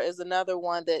Cascara is another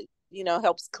one that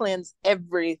helps cleanse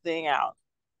everything out.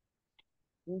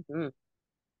 Mm-hmm.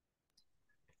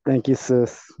 Thank you,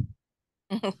 sis.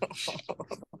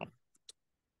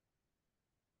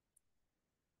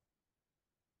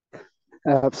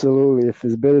 Absolutely. If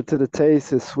it's bitter to the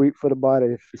taste, it's sweet for the body.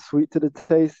 If it's sweet to the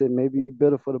taste, it may be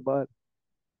bitter for the body.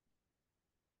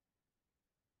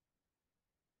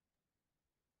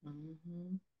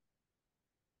 Mm-hmm.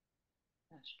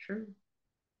 That's true.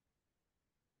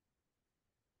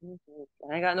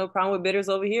 I ain't got no problem with bitters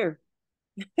over here.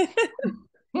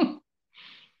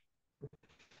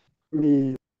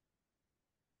 Me.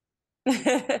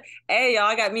 Hey, y'all,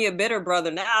 I got me a bitter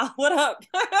brother now. What up?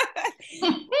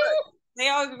 They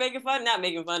always making fun, not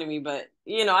making fun of me, but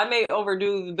I may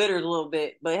overdo the bitters a little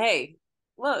bit. But hey,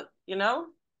 look,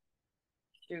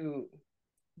 shoot.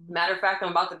 Matter of fact,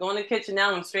 I'm about to go in the kitchen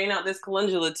now and strain out this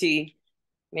calendula tea.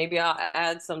 Maybe I'll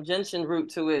add some gentian root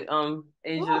to it,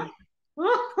 Asia.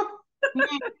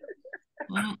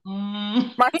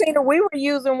 Martina, we were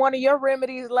using one of your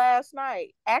remedies last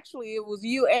night. Actually, it was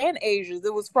you and Asia's.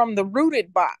 It was from the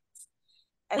rooted box.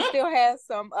 I still have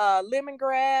some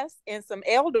lemongrass and some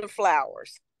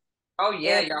elderflowers. Oh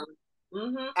yeah, y'all.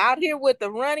 Mm-hmm. Out here with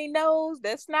the runny nose,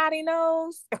 that snotty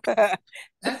nose, that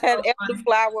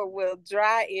elderflower will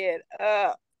dry it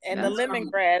up, and That's the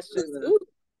lemongrass just ooh.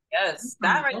 Yes,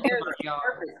 that right there is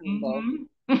perfect. Mm-hmm.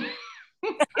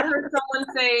 I heard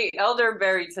someone say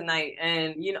elderberry tonight,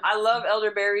 and I love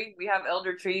elderberry. We have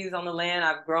elder trees on the land.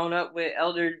 I've grown up with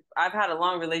elder. I've had a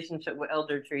long relationship with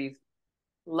elder trees.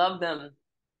 Love them.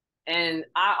 And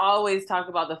I always talk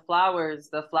about the flowers.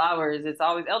 It's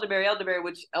always elderberry,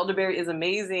 which elderberry is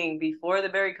amazing. Before the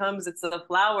berry comes, it's a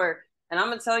flower. And I'm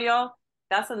going to tell y'all,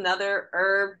 that's another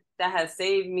herb that has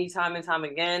saved me time and time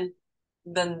again.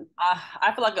 Then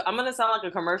I feel like I'm going to sound like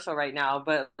a commercial right now,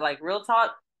 but like real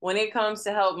talk, when it comes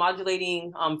to help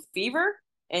modulating fever,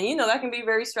 and that can be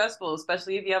very stressful,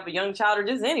 especially if you have a young child or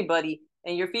just anybody,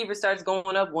 and your fever starts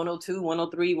going up 102,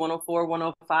 103, 104,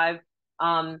 105.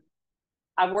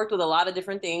 I've worked with a lot of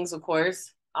different things, of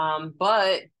course,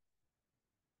 but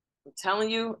I'm telling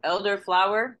you,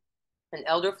 elderflower, an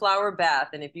elderflower bath,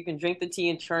 and if you can drink the tea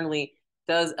internally,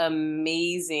 does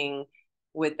amazing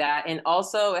with that. And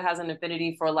also, it has an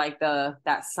affinity for like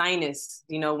that sinus.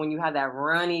 When you have that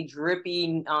runny,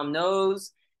 drippy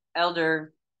nose,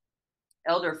 elderflowers,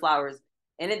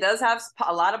 and it does have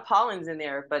a lot of pollens in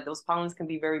there, but those pollens can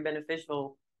be very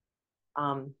beneficial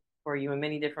for you in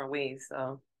many different ways.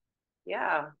 So.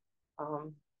 Yeah.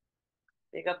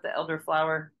 Big up the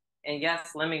elderflower. And yes,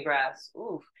 lemongrass.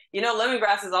 Ooh.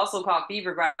 Lemongrass is also called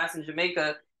fever grass in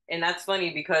Jamaica. And that's funny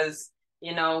because,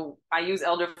 I use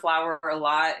elderflower a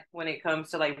lot when it comes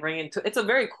to like it's a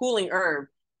very cooling herb.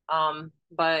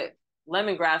 But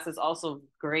lemongrass is also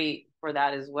great for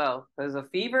that as well. Because a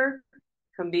fever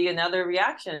can be another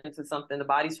reaction to something. The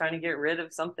body's trying to get rid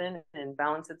of something and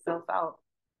balance itself out.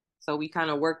 So we kind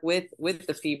of work with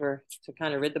the fever to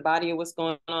kind of rid the body of what's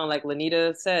going on. Like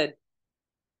Lanita said,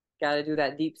 got to do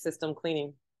that deep system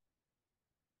cleaning.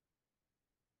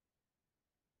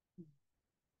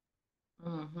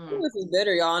 Mm-hmm. This is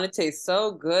bitter, y'all, and it tastes so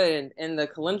good. And the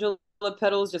calendula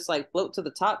petals just like float to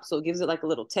the top, so it gives it like a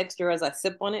little texture as I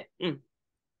sip on it.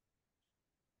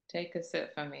 Take a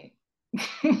sip for me.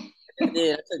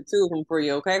 Yeah, I took 2 of them for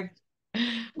you, okay?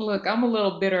 Look, I'm a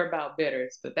little bitter about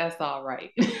bitters, but that's all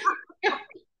right.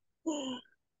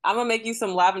 I'm gonna make you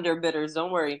some lavender bitters.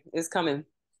 Don't worry, it's coming.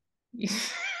 We're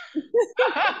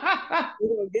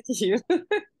gonna get to you.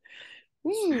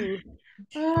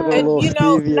 Put a little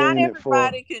stevia not in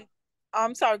everybody it for. can.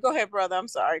 I'm sorry. Go ahead, brother. I'm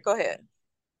sorry. Go ahead.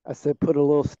 I said put a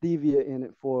little stevia in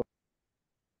it for.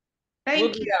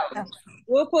 Thank you.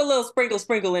 We'll put a little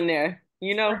sprinkle in there.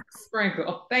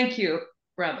 Sprinkle. Thank you,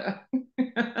 brother.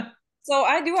 So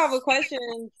I do have a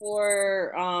question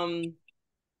for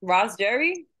Ross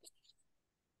Jerry.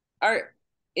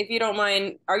 If you don't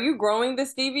mind, are you growing the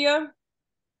stevia?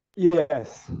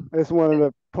 Yes, it's one of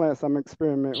the plants I'm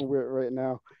experimenting with right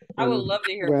now. I would And love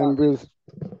to hear when about we this. was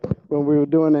when we were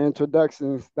doing the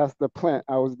introductions, that's the plant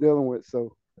I was dealing with.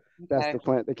 So that's Okay, the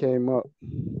plant that came up.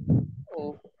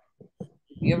 cool.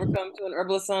 If you ever come to an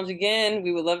Herbalist Lounge again,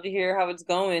 we would love to hear how it's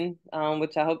going.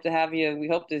 Which I hope to have you. We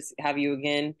hope to have you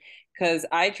again because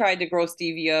I tried to grow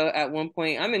stevia at one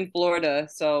point. I'm in Florida,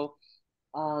 so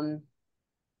um,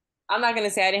 I'm not gonna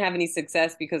say I didn't have any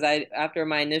success because after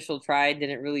my initial try,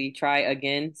 didn't really try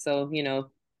again. So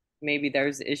maybe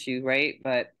there's the issue, right?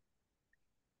 But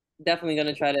definitely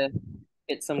gonna try to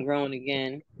get some growing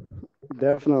again.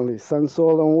 Definitely sun,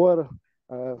 soil, and water.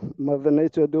 Mother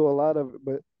Nature do a lot of it,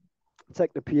 but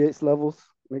check the pH levels.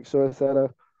 Make sure it's at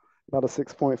about a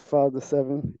 6.5 to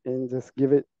 7, and just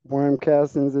give it worm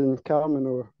castings and cow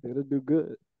manure. It'll do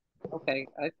good. Okay,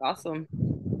 that's awesome.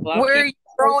 Well, I'll Where are keep.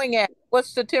 you growing at?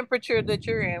 What's the temperature that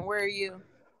you're in? Where are you?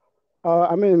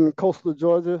 I'm in coastal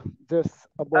Georgia, just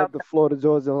above the Okay. Florida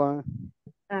Georgia line.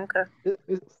 Okay.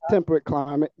 It's temperate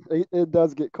climate. It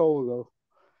does get cold though.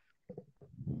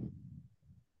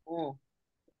 Oh,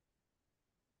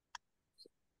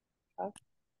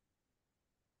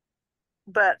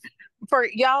 But for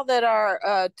y'all that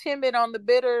are timid on the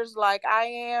bitters like I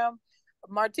am,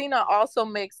 Martina also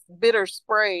makes bitter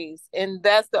sprays, and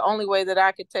that's the only way that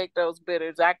I could take those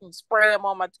bitters. I can spray them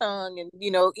on my tongue and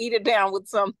eat it down with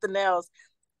something else,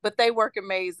 but they work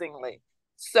amazingly.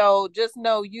 So just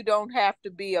know you don't have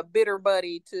to be a bitter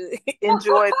buddy to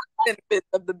enjoy the benefits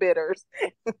of the bitters.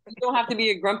 you don't have to be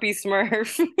a grumpy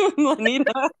Smurf,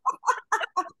 Lanita.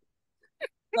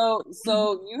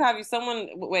 So you have someone.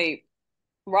 Wait,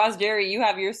 Ross Jerry, you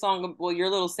have your song. Well,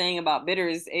 your little saying about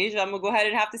bitters. Asia, I'm gonna go ahead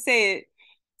and have to say it.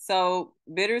 So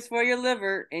bitters for your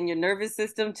liver and your nervous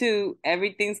system too.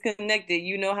 Everything's connected.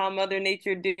 You know how Mother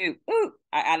Nature do. Ooh,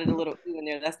 I added a little ooh in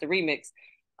there. That's the remix.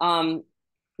 Um,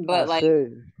 I but like say,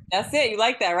 that's it. You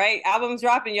like that, right? Album's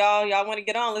dropping, y'all. Y'all want to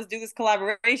get on? Let's do this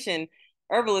collaboration.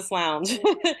 Herbalist Lounge.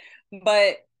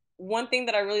 But one thing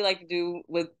that I really like to do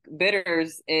with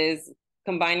bitters is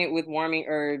combine it with warming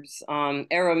herbs,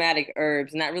 aromatic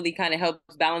herbs, and that really kind of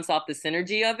helps balance off the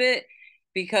synergy of it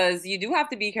because you do have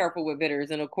to be careful with bitters.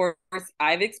 And of course,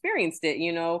 I've experienced it.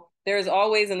 There's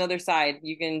always another side.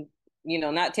 You can,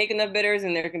 not take enough bitters,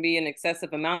 and there can be an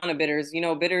excessive amount of bitters.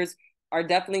 Bitters are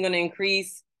definitely going to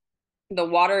increase the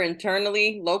water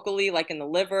internally, locally, like in the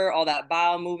liver, all that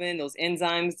bile moving, those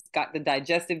enzymes got the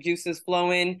digestive juices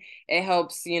flowing. It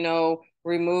helps,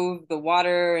 remove the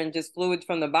water and just fluids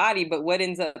from the body. But what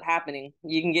ends up happening?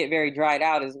 You can get very dried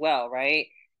out as well, right?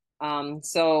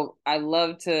 So I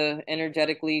love to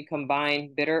energetically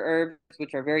combine bitter herbs,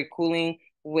 which are very cooling,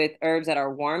 with herbs that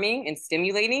are warming and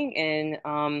stimulating,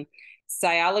 and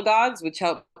sialagogues, which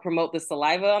help promote the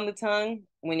saliva on the tongue.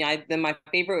 Then my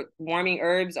favorite warming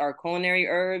herbs are culinary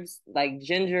herbs like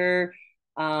ginger.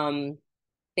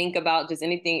 Think about just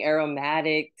anything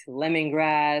aromatic,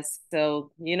 lemongrass.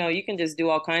 So, you can just do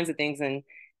all kinds of things, and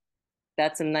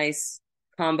that's a nice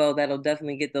combo that'll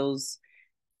definitely get those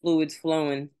fluids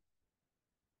flowing.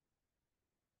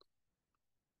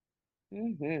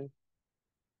 Mm-hmm.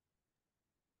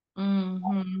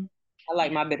 Mm-hmm. I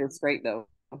like my bitter straight though.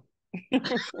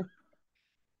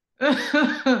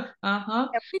 Uh-huh.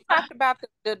 Have we talked about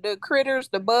the critters,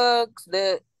 the bugs,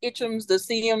 the itchums, the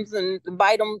seums, and the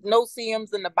bitums, no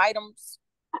seums, and the bitums?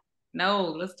 No,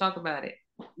 let's talk about it.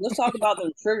 Let's talk about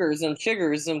them triggers, some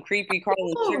chiggers, some creepy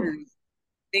crawling Ooh. chiggers,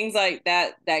 things like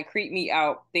that creep me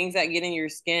out, things that get in your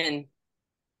skin.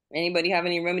 Anybody have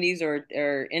any remedies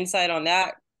or insight on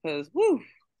that? Because woo.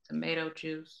 Tomato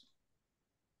juice,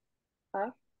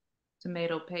 Huh?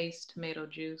 tomato paste, tomato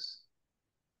juice.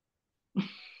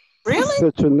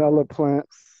 Really? citronella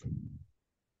plants.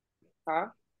 Huh?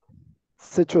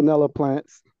 Citronella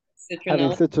plants. Having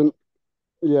Citronella. citron,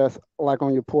 yes, like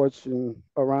on your porch and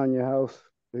around your house.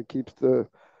 It keeps the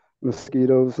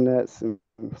mosquitoes, gnats, and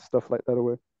stuff like that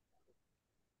away.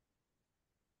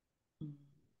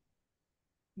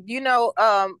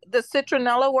 The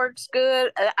citronella works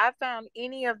good. I found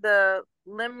any of the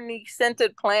lemony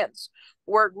scented plants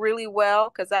work really well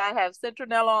because I have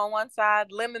citronella on one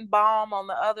side, lemon balm on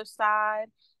the other side,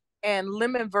 and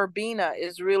lemon verbena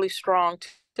is really strong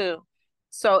too.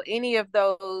 So any of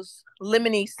those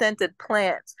lemony scented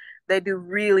plants, they do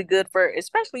really good for,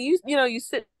 especially you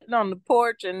sitting on the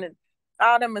porch and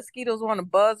all the mosquitoes want to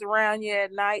buzz around you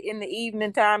at night in the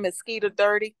evening time, mosquito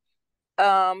 30.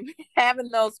 Having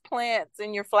those plants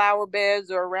in your flower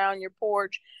beds or around your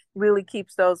porch really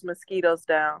keeps those mosquitoes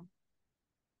down.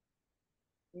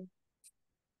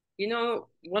 You know,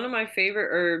 one of my favorite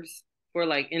herbs for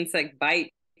like insect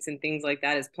bites and things like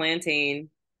that is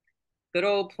plantain. Good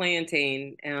old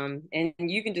plantain. And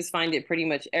you can just find it pretty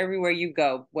much everywhere you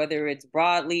go, whether it's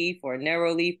broadleaf or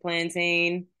narrow leaf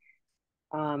plantain.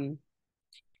 Um,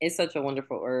 it's such a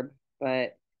wonderful herb.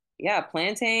 But yeah,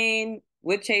 plantain,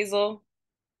 witch hazel.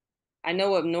 I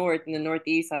know up north in the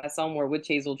Northeast, I saw more witch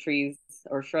hazel trees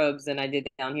or shrubs than I did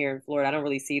down here in Florida. I don't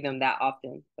really see them that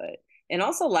often, but and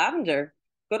also lavender.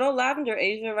 Good old lavender,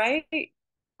 Asia, right?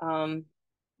 Um,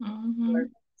 Mm-hmm. for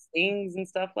stings and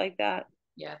stuff like that.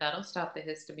 Yeah, that'll stop the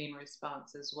histamine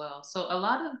response as well. So a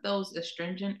lot of those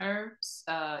astringent herbs,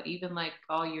 even like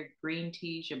all your green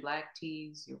teas, your black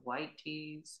teas, your white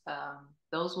teas,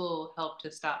 those will help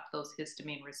to stop those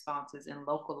histamine responses and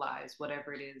localize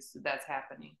whatever it is that's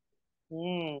happening.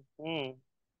 Mm.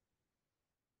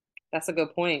 That's a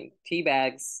good point. Tea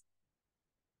bags.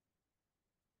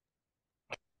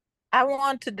 I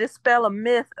want to dispel a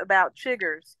myth about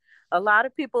chiggers. A lot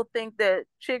of people think that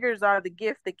chiggers are the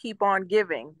gift that keep on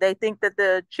giving. They think that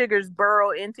the chiggers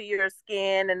burrow into your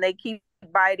skin and they keep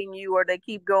biting you or they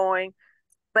keep going,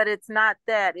 but it's not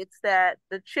that. It's that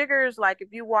the chiggers, like if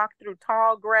you walk through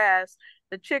tall grass,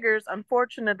 the chiggers,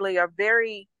 unfortunately, are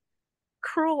very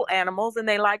cruel animals and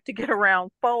they like to get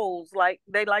around folds. Like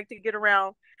they like to get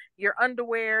around your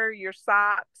underwear, your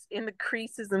socks, in the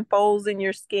creases and folds in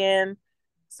your skin.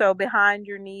 So behind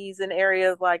your knees and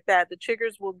areas like that, the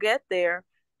chiggers will get there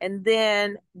and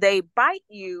then they bite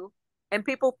you. And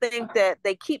people think that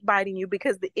they keep biting you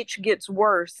because the itch gets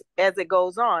worse as it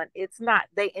goes on. It's not.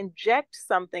 They inject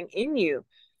something in you.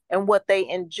 And what they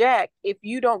inject, if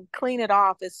you don't clean it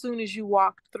off as soon as you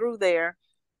walk through there,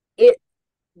 it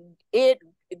it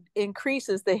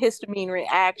increases the histamine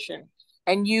reaction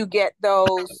and you get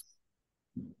those.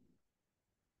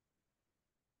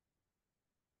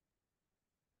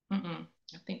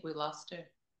 I think we lost her,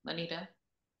 Lanita.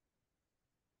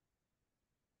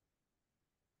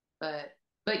 But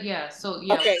yeah, so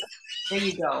yeah, Okay. there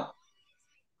you go.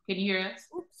 Can you hear us?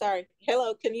 Oops, sorry.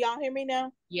 Hello, can y'all hear me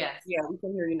now? Yes. Yeah, we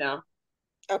can hear you now.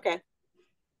 Okay.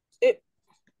 It,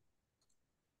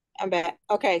 I'm back.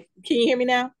 Okay, can you hear me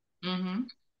now? Mm-hmm.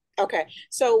 Okay,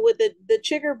 so with the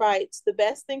chigger bites, the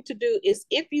best thing to do is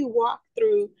if you walk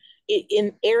through it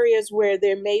in areas where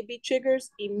there may be chiggers,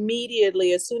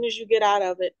 immediately, as soon as you get out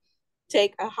of it,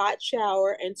 take a hot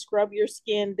shower and scrub your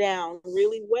skin down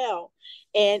really well.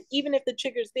 And even if the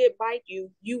chiggers did bite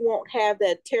you, you won't have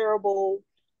that terrible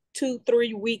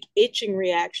 2-3 week itching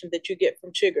reaction that you get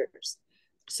from chiggers.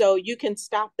 So you can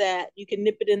stop that. You can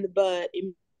nip it in the bud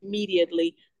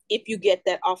immediately if you get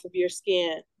that off of your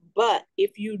skin. But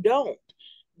if you don't,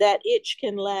 that itch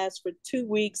can last for 2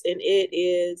 weeks and it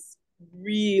is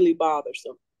really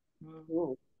bothersome.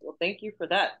 Ooh, well, thank you for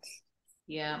that.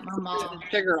 Yeah, my The mom,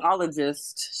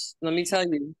 triggerologist, let me tell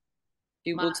you,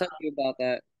 she my will tell you about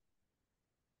that.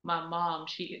 my mom,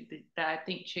 I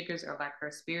think chiggers are like her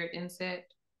spirit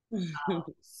insect.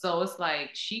 So it's like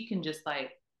she can just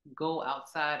like go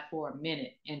outside for a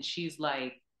minute and she's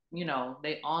like,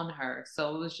 they on her.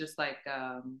 So it was just like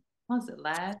what was it,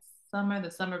 last summer, the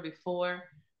summer before,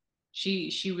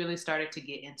 she really started to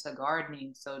get into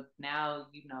gardening. So now,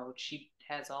 she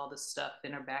has all the stuff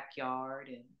in her backyard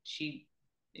and she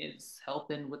is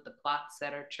helping with the plots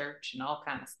at her church and all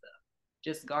kind of stuff.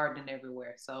 Just gardening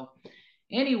everywhere. So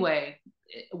anyway,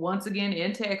 once again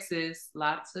in Texas,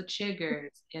 lots of chiggers.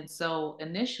 And so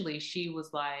initially she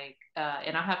was like,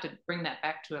 and I have to bring that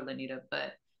back to her, Lenita,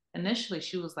 but initially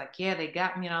she was like, yeah, they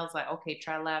got me. And I was like, okay,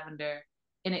 try lavender.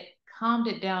 And it calmed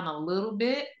it down a little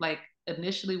bit. Like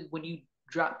initially when you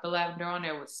drop the lavender on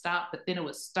there, it would stop, but then it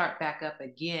would start back up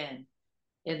again.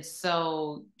 And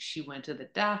so she went to the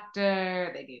doctor,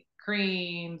 they gave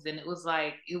creams, and it was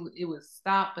like it would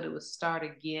stop, but it would start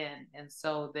again. And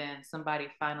so then somebody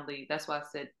finally, that's why I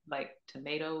said like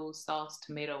tomato sauce,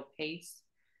 tomato paste.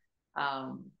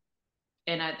 Um,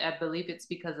 and I believe it's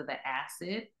because of the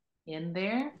acid in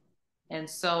there. And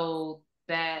so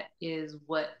that is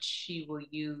what she will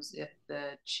use if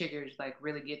the chiggers like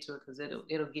really get to it because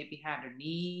it'll get behind her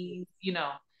knees.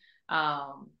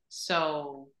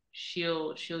 So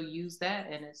she'll use that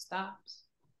and it stops.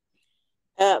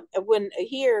 When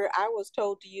here, I was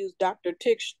told to use Dr.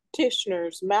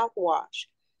 Tishner's mouthwash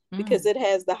because it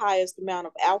has the highest amount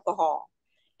of alcohol,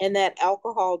 and that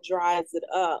alcohol dries it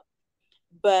up.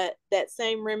 But that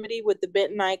same remedy with the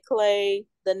bentonite clay,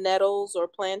 the nettles or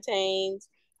plantains,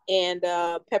 and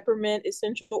peppermint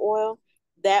essential oil,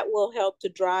 that will help to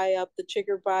dry up the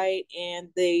chigger bite, and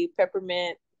the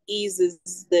peppermint eases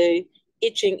the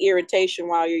itching irritation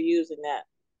while you're using that.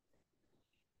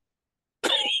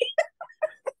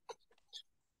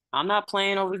 I'm not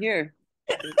playing over here.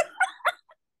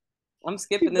 I'm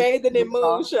skipping this. Bathing in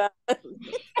moonshine.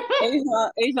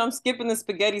 Asia, I'm skipping the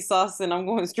spaghetti sauce and I'm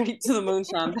going straight to the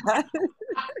moonshine bath.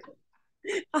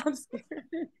 I'm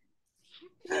scared.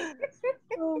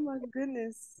 Oh my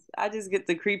goodness. I just get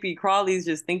the creepy crawlies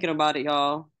just thinking about it,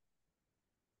 y'all.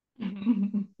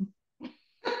 I'm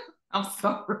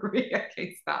sorry. I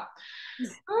can't stop.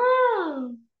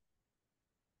 Oh,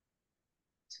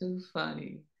 too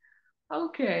funny.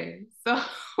 Okay, so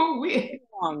we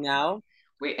Now.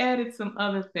 we added some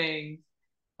other things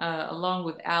along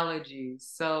with allergies.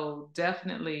 So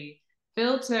definitely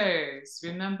filters.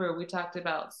 Remember, we talked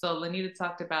about, so Lanita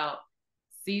talked about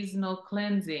seasonal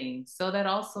cleansing. So that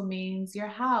also means your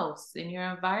house and your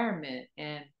environment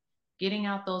and getting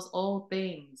out those old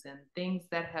things and things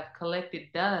that have collected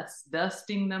dust,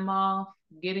 dusting them off,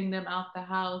 getting them out the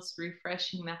house,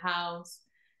 refreshing the house.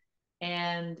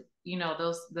 And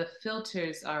those the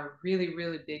filters are really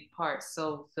really big parts.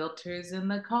 So filters in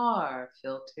the car,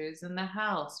 filters in the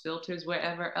house, filters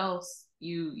wherever else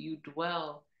you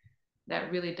dwell.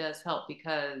 That really does help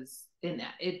because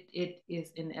it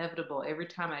is inevitable. Every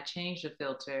time I change the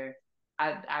filter,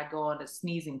 I go on a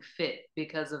sneezing fit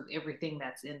because of everything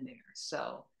that's in there.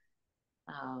 So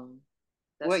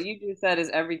that's What you just said is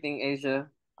everything, Asia.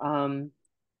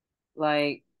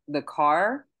 Like the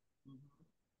car,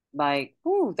 like,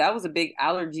 whew, that was a big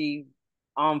allergy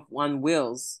on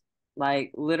wheels,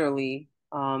 like literally.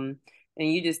 And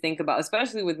you just think about,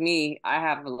 especially with me, I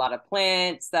have a lot of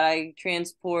plants that I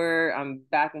transport. I'm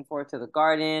back and forth to the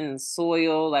garden and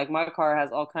soil. Like my car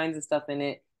has all kinds of stuff in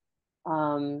it.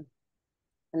 Um,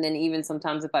 and then even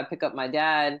sometimes if I pick up my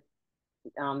dad,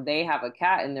 they have a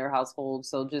cat in their household.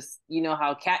 So just, you know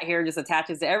how cat hair just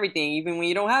attaches to everything, even when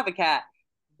you don't have a cat.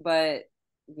 But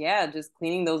yeah, just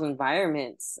cleaning those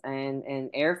environments and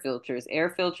air filters, air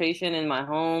filtration in my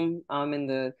home, in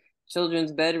the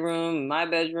children's bedroom, my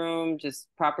bedroom, just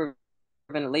proper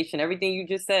ventilation. Everything you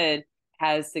just said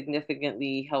has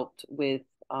significantly helped with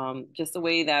just the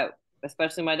way that,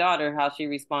 especially my daughter, how she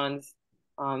responds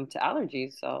to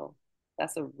allergies. So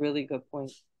that's a really good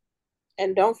point.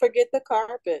 And don't forget the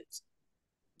carpets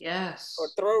yes. or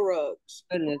throw rugs.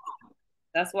 Goodness.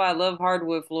 That's why I love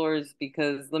hardwood floors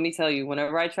because let me tell you,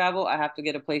 whenever I travel, I have to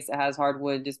get a place that has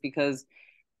hardwood just because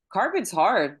carpet's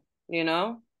hard, you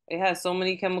know? It has so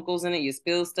many chemicals in it. You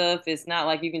spill stuff. It's not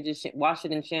like you can just wash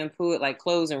it and shampoo it like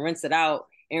clothes and rinse it out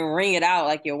and wring it out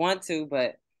like you want to,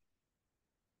 but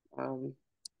um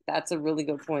that's a really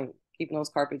good point. Keeping those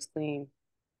carpets clean.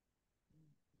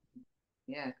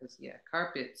 Yeah, because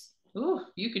carpets. Ooh,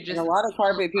 you could And a just lot of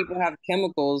carpet people have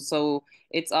chemicals, so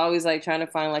it's always like trying to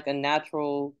find like a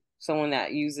natural someone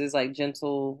that uses like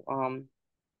gentle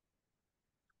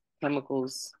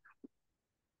chemicals.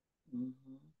 Mhm.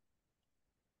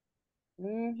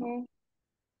 Hmm.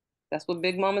 That's what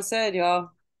Big Mama said,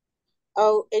 y'all.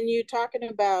 Oh, and you're talking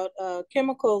about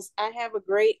chemicals. I have a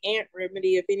great ant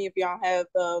remedy. If any of y'all have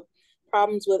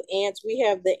problems with ants, we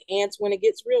have the ants when it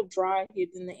gets real dry here,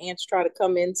 then the ants try to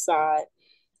come inside.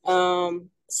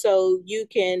 So you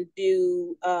can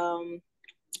do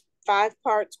 5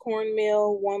 parts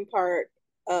cornmeal, 1 part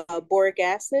boric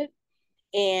acid,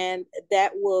 and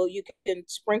that will, you can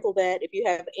sprinkle that. If you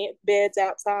have ant beds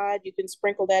outside, you can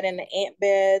sprinkle that in the ant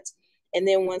beds, and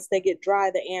then once they get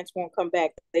dry, the ants won't come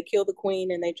back. They kill the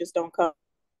queen and they just don't come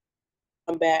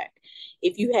back.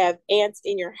 If you have ants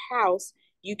in your house,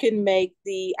 you can make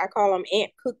I call them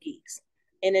ant cookies,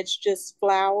 and it's just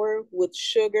flour with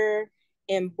sugar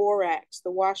and borax,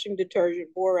 the washing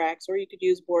detergent borax, or you could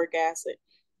use boric acid.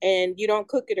 And you don't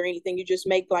cook it or anything, you just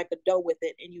make like a dough with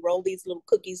it, and you roll these little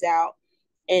cookies out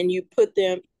and you put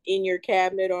them in your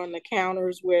cabinet or on the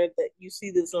counters where you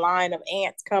see this line of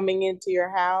ants coming into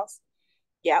your house.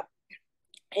 Yep.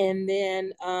 And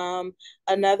then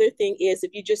another thing is,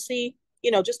 if you just see,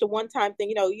 just a one-time thing,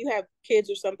 you have kids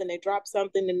or something, they drop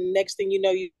something, and the next thing you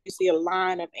know, you see a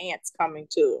line of ants coming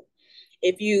to them.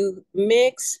 If you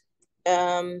mix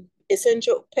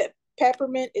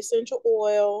peppermint essential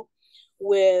oil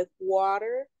with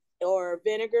water or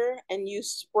vinegar, and you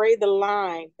spray the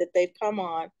line that they've come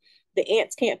on, the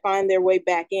ants can't find their way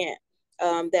back in.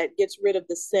 That gets rid of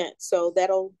the scent. So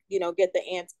that'll, get the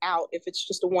ants out if it's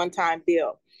just a one-time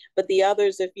deal. But the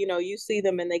others, if you see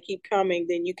them and they keep coming,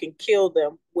 then you can kill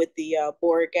them with the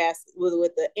boric acid,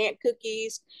 with the ant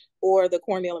cookies or the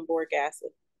cornmeal and boric acid.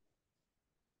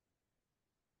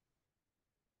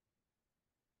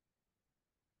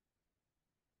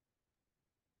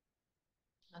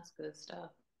 that's good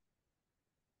stuff.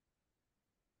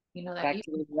 You know that Back you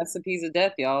to the recipes of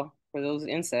death, y'all, for those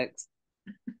insects.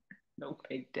 no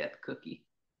fake death cookie.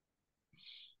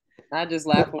 I just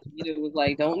laughed when Anita was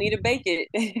like, "Don't need to bake it."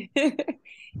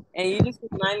 And you just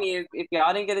remind me if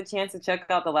y'all didn't get a chance to check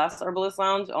out the last Herbalist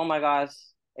Lounge, oh my gosh,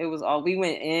 it was all we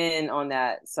went in on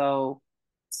that. So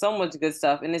much good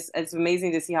stuff, and it's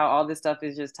amazing to see how all this stuff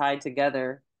is just tied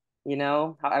together. You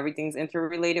know how everything's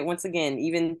interrelated. Once again,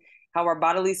 even how our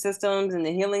bodily systems and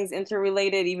the healing's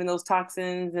interrelated. Even those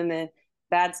toxins and the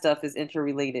bad stuff is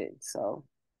interrelated. So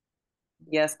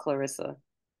yes, Clarissa.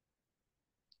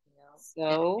 Yeah.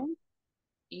 So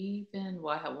Even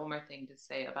well, I have one more thing to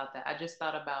say about that. I just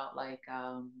thought about like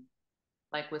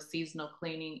with seasonal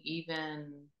cleaning,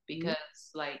 even because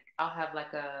like I'll have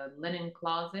like a linen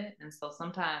closet, and so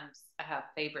sometimes I have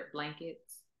favorite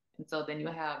blankets, and so then you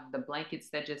have the blankets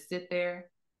that just sit there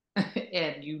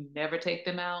and you never take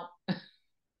them out.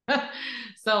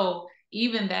 So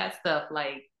even that stuff,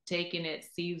 like taking it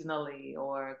seasonally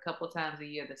or a couple times a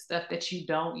year, the stuff that you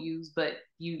don't use but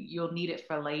you'll need it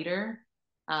for later.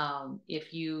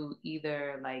 If you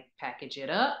either like package it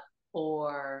up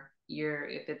or you're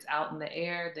if it's out in the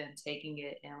air, then taking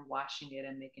it and washing it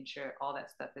and making sure all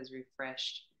that stuff is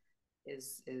refreshed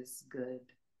is good.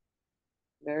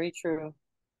 very true.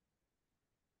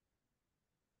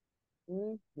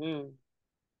 Hmm.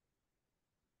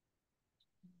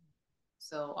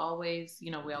 So always,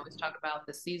 we always talk about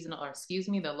the seasonal, or excuse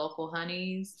me, the local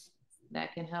honeys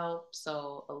that can help.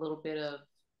 So a little bit of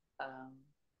um,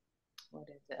 what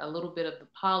is it? A little bit of the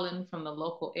pollen from the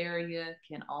local area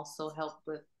can also help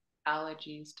with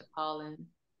allergies to pollen.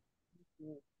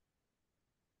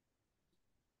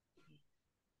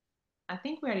 I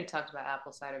think we already talked about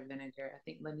apple cider vinegar. I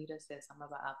think Lanita said something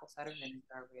about apple cider vinegar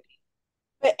already.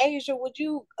 But Asia, would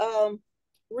you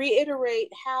reiterate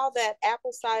how that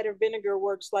apple cider vinegar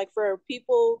works? Like for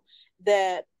people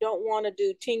that don't want to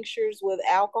do tinctures with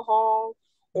alcohol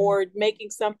or making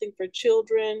something for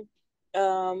children,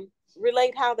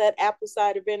 relate how that apple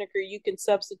cider vinegar you can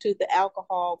substitute the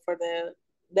alcohol for the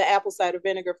apple cider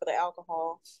vinegar for the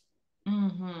alcohol.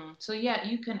 So yeah,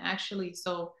 you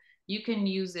can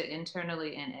use it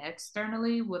internally and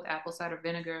externally with apple cider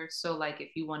vinegar. So like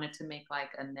if you wanted to make like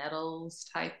a nettles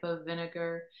type of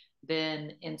vinegar,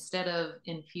 then instead of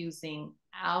infusing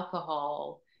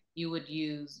alcohol, you would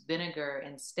use vinegar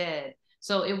instead.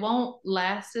 So it won't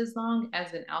last as long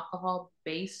as an alcohol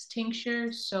based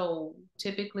tincture. So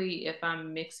typically, if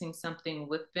I'm mixing something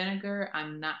with vinegar,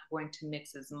 I'm not going to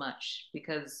mix as much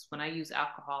because when I use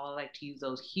alcohol, I like to use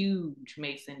those huge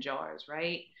mason jars,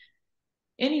 right?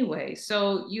 Anyway,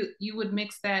 so you would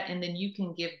mix that, and then you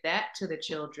can give that to the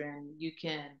children. You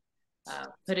can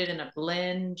put it in a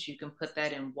blend. You can put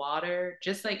that in water,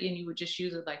 just like, and you would just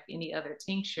use it like any other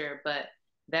tincture, but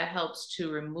that helps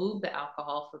to remove the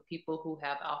alcohol for people who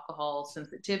have alcohol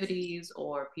sensitivities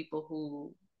or people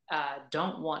who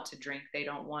don't want to drink. They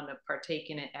don't want to partake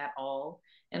in it at all.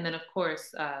 And then, of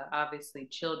course, obviously,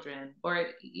 children, or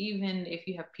even if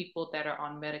you have people that are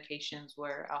on medications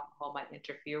where alcohol might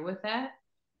interfere with that.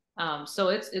 So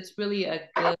it's really a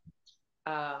good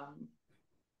um,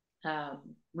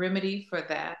 remedy for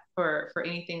that, for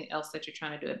anything else that you're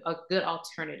trying to do, a good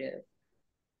alternative.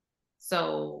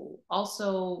 So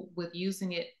also with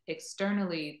using it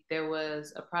externally, there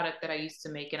was a product that I used to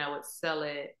make and I would sell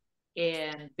it.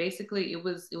 And basically it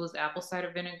was apple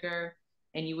cider vinegar,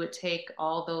 and you would take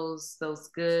all those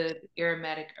good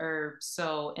aromatic herbs.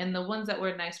 So, and the ones that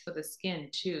were nice for the skin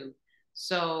too.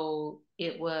 So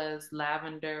it was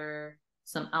lavender,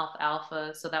 some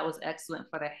alfalfa. So that was excellent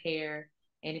for the hair.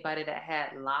 Anybody that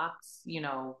had locks,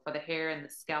 for the hair and the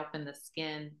scalp and the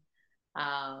skin.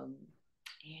 Um,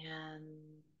 and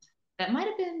that might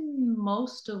have been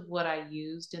most of what I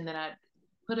used. And then I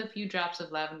put a few drops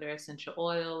of lavender essential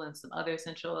oil and some other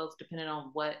essential oils, depending on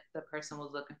what the person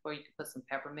was looking for. You could put some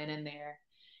peppermint in there.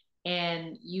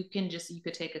 And you could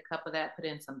take a cup of that, put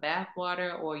in some bath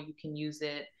water, or you can use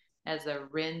it as a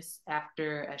rinse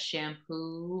after a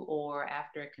shampoo or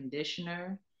after a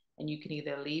conditioner. And you can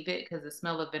either leave it because the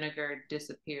smell of vinegar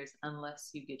disappears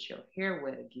unless you get your hair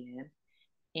wet again,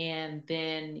 and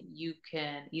then you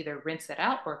can either rinse it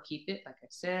out or keep it, like I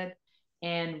said.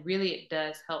 And really, it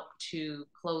does help to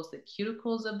close the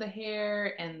cuticles of the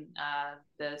hair and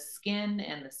the skin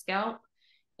and the scalp.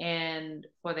 And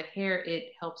for the hair,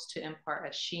 it helps to impart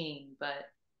a sheen. But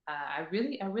I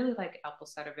really like apple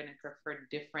cider vinegar for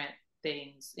different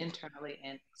things, internally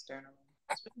and externally.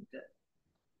 It's really good.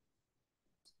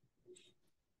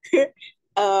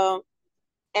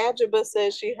 Ajaba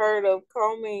says she heard of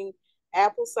combing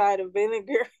apple cider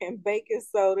vinegar and baking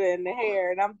soda in the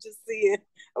hair, and I'm just seeing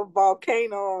a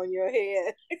volcano on your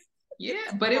head.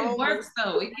 Yeah, but it works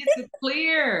though. It gets it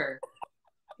clear.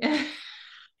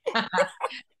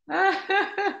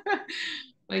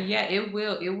 But yeah, it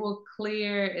will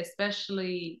clear,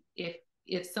 especially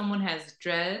if someone has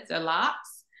dreads or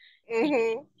locks.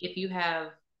 Mm-hmm. If you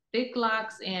have thick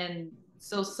locks, and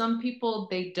so some people,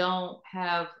 they don't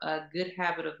have a good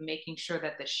habit of making sure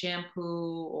that the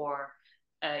shampoo, or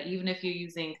even if you're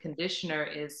using conditioner,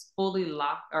 is fully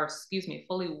locked, or excuse me,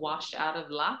 fully washed out of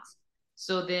locks.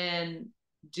 So then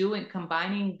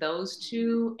combining those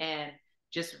two and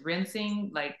just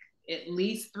rinsing, like at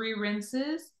least three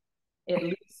rinses, at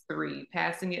least three,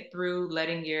 passing it through,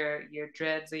 letting your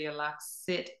dreads or your locks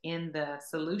sit in the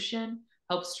solution,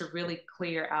 helps to really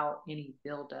clear out any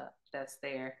buildup that's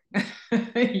there.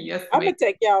 Yes, I'm ma'am. gonna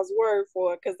take y'all's word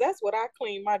for it, because that's what I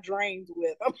clean my drains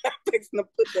with. I'm not fixing to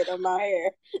put that on my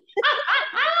hair.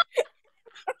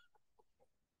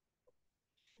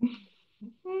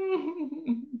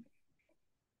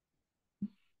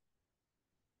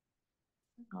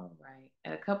 All right.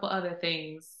 And a couple other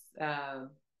things.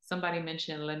 Somebody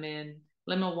mentioned lemon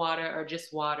water, or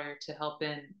just water to help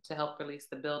release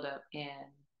the buildup.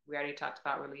 And we already talked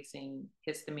about releasing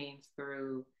histamines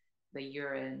through the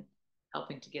urine,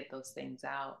 helping to get those things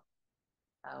out.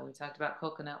 We talked about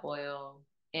coconut oil,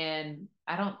 and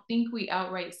I don't think we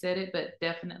outright said it, but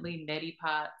definitely neti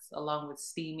pots, along with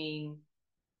steaming,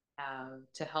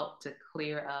 to help to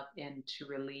clear up and to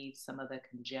relieve some of the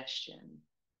congestion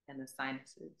in the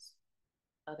sinuses.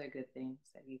 Other good things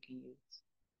that you can use.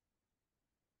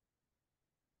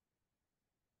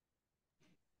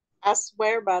 I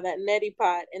swear by that neti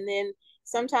pot. And then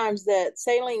sometimes that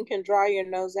saline can dry your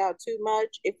nose out too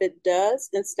much. If it does,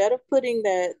 instead of putting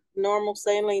that normal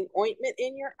saline ointment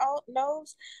in your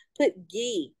nose, put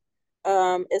ghee.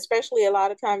 Especially a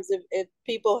lot of times if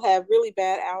people have really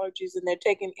bad allergies and they're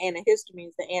taking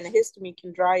antihistamines, the antihistamine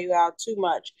can dry you out too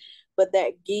much. But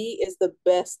that ghee is the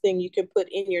best thing you can put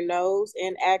in your nose,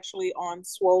 and actually on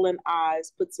swollen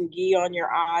eyes. Put some ghee on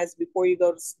your eyes before you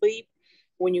go to sleep.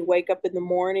 When you wake up in the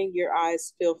morning, your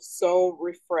eyes feel so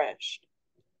refreshed.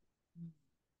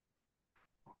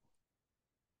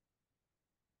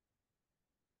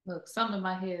 Look, something in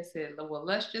my head said, well,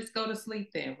 let's just go to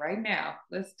sleep then, right now.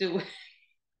 Let's do it.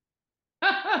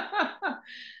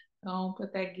 Don't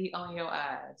put that ghee on your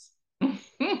eyes. All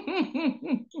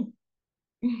right.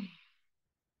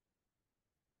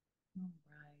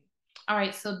 All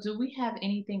right. So, do we have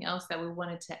anything else that we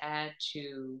wanted to add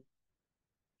to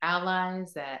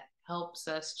allies that helps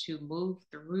us to move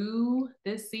through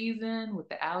this season with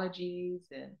the allergies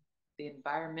and the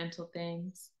environmental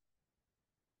things?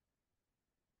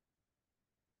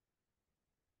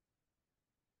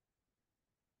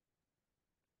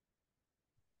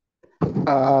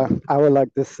 I would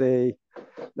like to say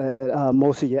that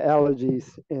most of your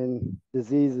allergies and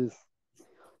diseases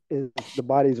is the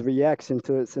body's reaction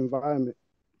to its environment.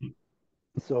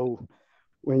 So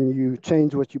when you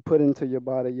change what you put into your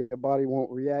body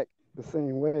won't react the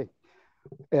same way.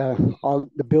 All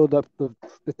the buildup, the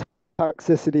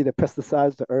toxicity, the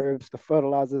pesticides, the herbs, the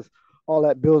fertilizers, all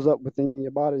that builds up within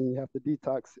your body, and you have to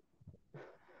detox it.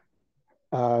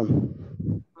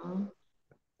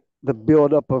 The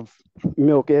buildup of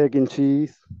milk, egg, and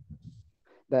cheese,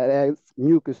 that adds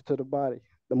mucus to the body.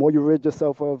 The more you rid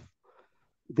yourself of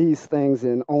these things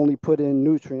and only put in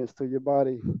nutrients to your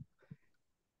body,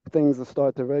 things will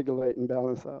start to regulate and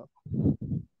balance out.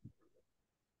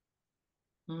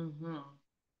 Mm-hmm.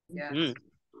 Yes. Mm.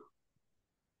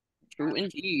 True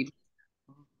indeed.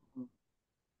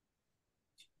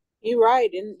 You're right.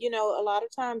 And a lot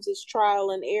of times it's trial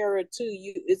and error too.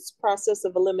 It's process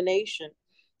of elimination.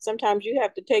 Sometimes you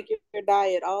have to take your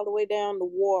diet all the way down to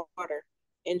water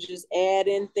and just add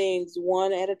in things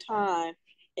one at a time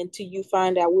until you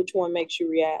find out which one makes you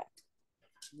react.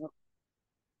 Yep.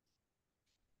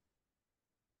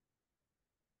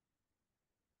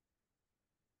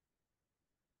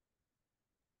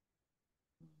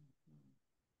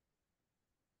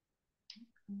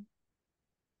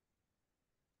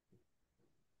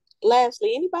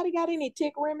 Lastly, anybody got any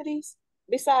tick remedies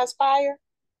besides fire?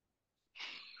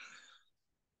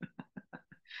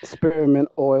 Spearmint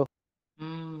oil.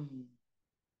 Mm.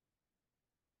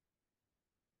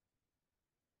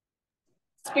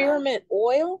 Spearmint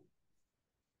oil?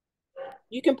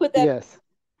 You can put that. Yes.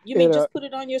 You mean just put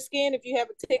it on your skin if you have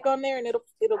a tick on there and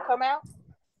it'll come out?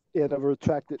 It'll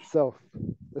retract itself.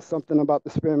 There's something about the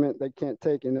spearmint they can't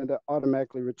take, and it'll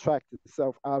automatically retract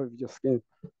itself out of your skin.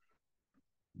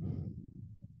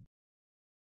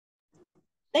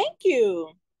 Thank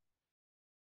you.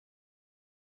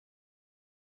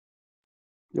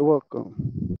 You're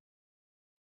welcome.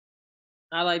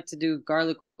 I like to do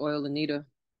garlic oil, Anita.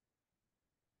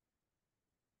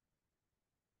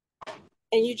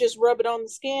 And you just rub it on the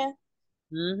skin?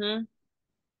 Mm-hmm.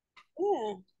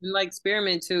 Yeah. And like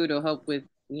spearmint too to help with,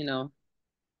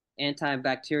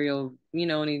 antibacterial,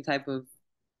 any type of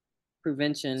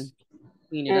prevention,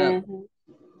 clean it up. Mm-hmm.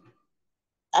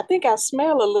 I think I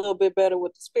smell a little bit better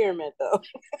with the spearmint though.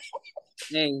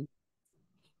 Hey,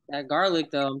 that garlic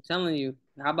though, I'm telling you.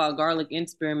 How about garlic and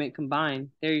spearmint combined?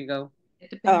 There you go. It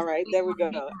depends All on right, what you there we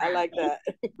want to go. be I around. like that.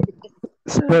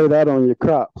 Spray that on your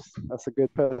crops. That's a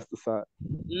good pesticide.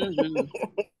 Mm-hmm.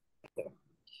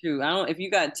 Shoot, I don't. If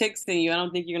you got ticks in you, I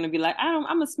don't think you're gonna be like, I'm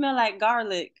gonna smell like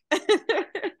garlic.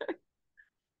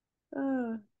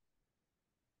 Uh.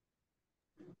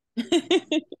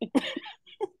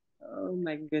 Oh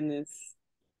my goodness,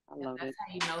 I Yeah, love that's it.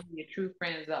 how you know who your true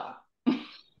friends are.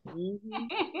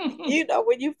 Mm-hmm. You know,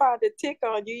 when you find a tick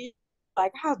on you,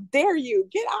 like, how dare you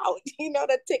get out? You know,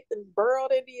 that tick that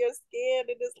burrowed into your skin,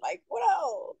 and it's like,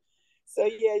 whoa. So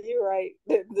yeah, you're right.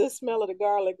 The smell of the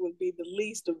garlic would be the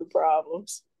least of the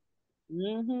problems.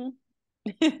 Mm-hmm.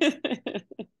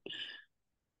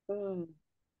 Oh.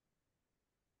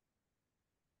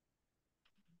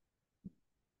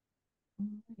 All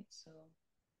right, so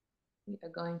we are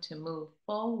going to move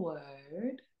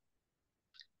forward.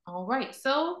 All right,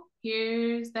 so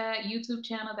here's that YouTube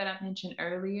channel that I mentioned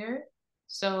earlier.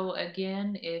 So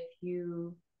again, if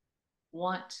you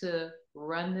want to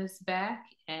run this back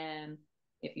and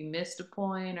if you missed a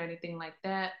point or anything like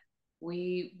that,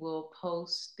 we will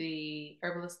post the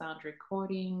Herbalist Lounge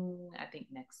recording, I think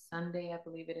next Sunday, I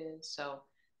believe it is. So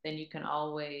then you can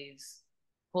always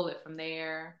pull it from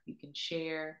there. You can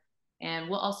share, and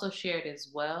we'll also share it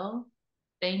as well.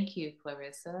 Thank you,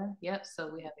 Clarissa. Yep. So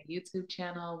we have a YouTube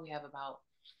channel. We have about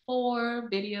 4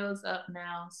 videos up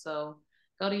now. So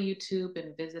go to YouTube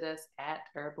and visit us at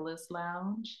Herbalist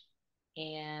Lounge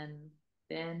and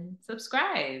then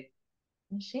subscribe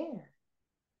and share.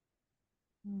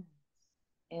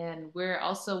 And we're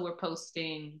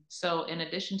posting, so in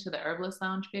addition to the Herbalist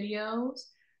Lounge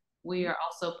videos, we are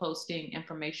also posting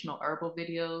informational herbal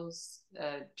videos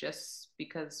just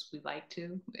because we like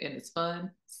to and it's fun.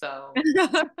 So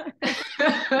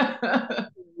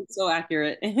So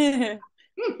accurate. So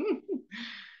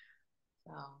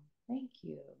thank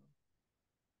you.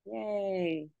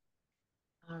 Yay.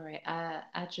 All right,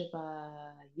 Ajaba.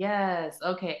 Yes.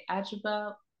 Okay,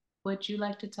 Ajaba, would you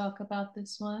like to talk about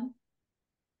this one?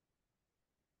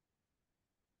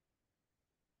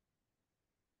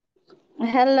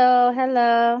 Hello,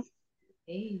 hello.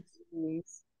 Hey.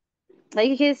 Like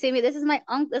you can see me. This is my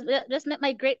uncle. Just met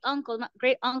my great uncle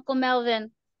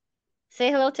Melvin.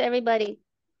 Say hello to everybody.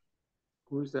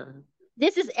 Who's that?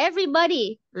 This is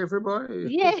everybody. Everybody.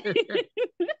 Yeah.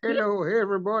 Hello,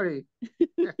 everybody.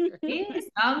 Yes,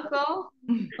 uncle.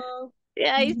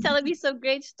 Yeah, he's telling me some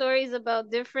great stories about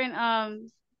different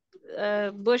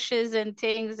bushes and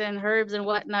things and herbs and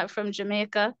whatnot from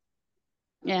Jamaica.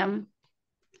 Yeah.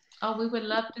 Oh, we would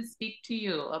love to speak to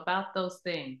you about those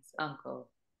things,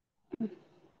 uncle. You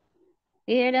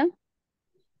hear them?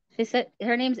 She said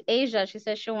her name's Asia. She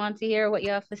said she wants to hear what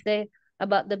you have to say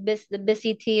about the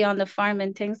bissy tea on the farm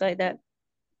and things like that.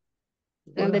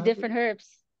 And the different herbs.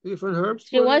 Different herbs?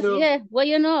 She Well, was, yeah, well,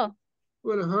 you know.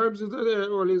 Well, herbs is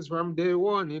there always from day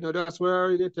one. That's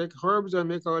where they take herbs and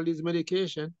make all these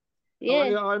medication.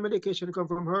 Yeah. All medication come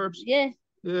from herbs. Yeah.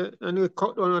 Yeah, and they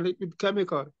cut down on it with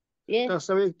chemical. Yeah. That's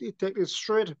why they take the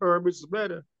straight herb, it's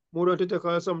better. More than to take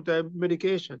all some type of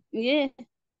medication. Yeah.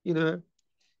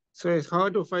 So it's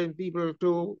hard to find people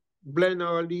to blend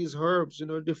all these herbs,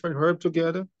 different herbs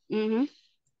together. Mm-hmm.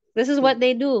 This is what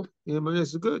they do. Yeah, man,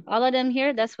 it's good. All of them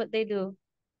here, that's what they do.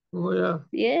 Oh, yeah.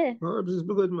 Yeah. Herbs is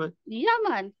good, man. Yeah,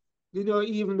 man.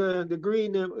 Even the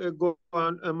green go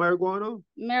on marijuana.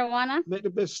 Marijuana. Make the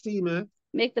best tea, man.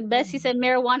 Make the best. He said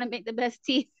marijuana make the best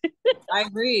tea. I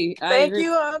agree. Thank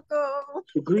you, Uncle.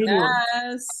 The green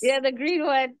one. Yeah, the green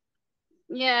one.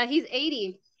 Yeah, he's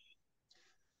 80.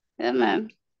 Yeah, man.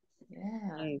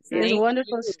 Yeah. He has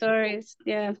wonderful stories.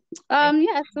 Yeah.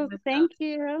 Yeah, so thank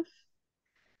you.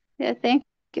 Yeah, thank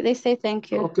you. They say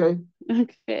thank you. Okay.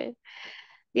 Okay.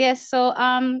 Yeah, so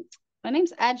my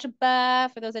name's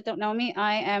Ajaba. For those that don't know me,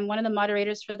 I am one of the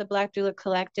moderators for the Black Doula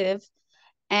Collective.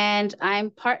 And I'm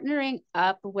partnering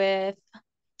up with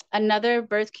another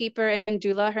birth keeper and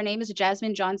doula. Her name is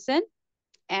Jasmine Johnson.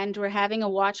 And we're having a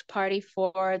watch party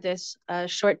for this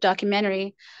short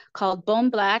documentary called Bone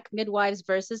Black, Midwives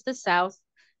versus the South.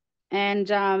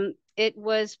 And it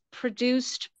was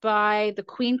produced by the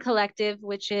Queen Collective,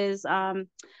 which is a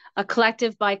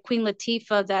collective by Queen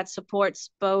Latifah that supports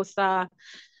both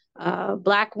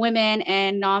Black women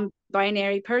and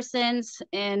non-binary persons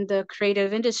in the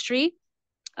creative industry.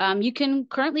 You can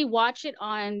currently watch it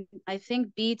on, I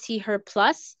think, BT Her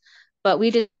Plus, but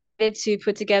we decided to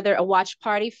put together a watch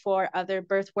party for other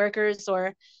birth workers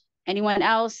or anyone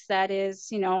else that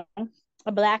is, you know,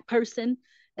 a Black person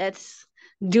that's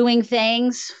doing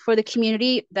things for the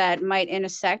community that might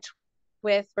intersect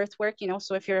with birth work, you know.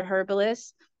 So if you're a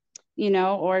herbalist, you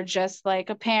know, or just like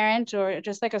a parent or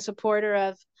just like a supporter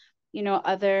of, you know,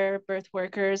 other birth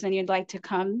workers and you'd like to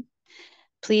come,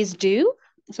 please do.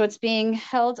 So it's being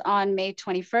held on May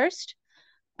 21st,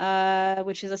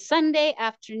 which is a Sunday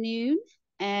afternoon.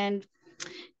 And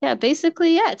yeah,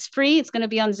 basically, yeah, it's free. It's going to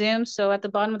be on Zoom. So at the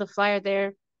bottom of the flyer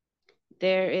there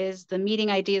is the meeting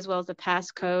ID as well as the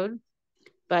passcode.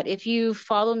 But if you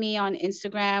follow me on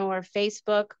Instagram or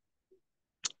Facebook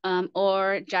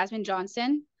or Jasmine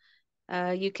Johnson,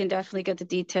 you can definitely get the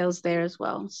details there as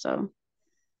well. So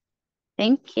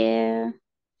thank you.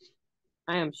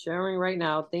 I am sharing right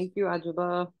now. Thank you,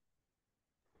 Ajaba.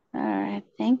 All right,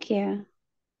 thank you.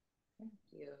 Thank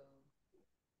you.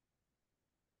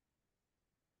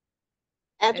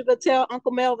 Ajaba, tell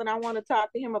Uncle Melvin I want to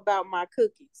talk to him about my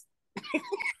cookies.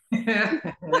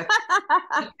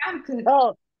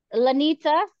 Oh,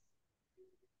 Lanita,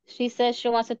 she says she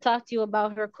wants to talk to you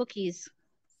about her cookies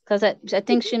because I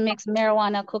think she makes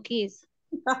marijuana cookies.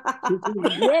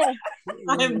 Yeah.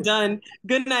 I'm done.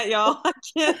 Good night, y'all. I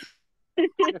can't.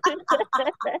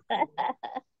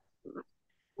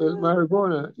 Well,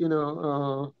 marijuana, you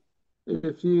know,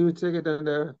 if you take it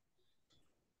and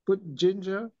put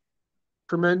ginger,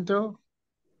 pimento,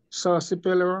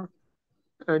 sarsaparilla,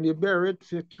 and you bury it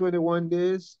for 21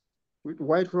 days with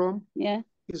white rum. Yeah.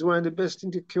 It's one of the best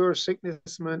things to cure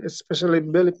sickness, man, especially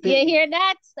belly pain. You hear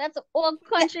that? That's an old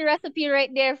country recipe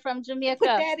right there from Jamaica. Put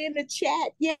that in the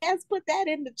chat. Yes, put that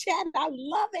in the chat. I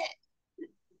love it.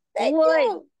 Thank Would.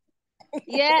 you.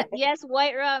 Yeah, yes,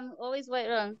 white rum. Always white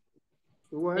rum.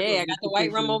 Hey, I got the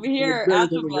white rum over here.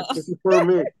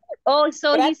 Oh,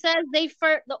 so he says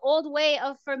the old way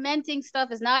of fermenting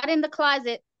stuff is not in the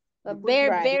closet, but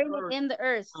bury it in the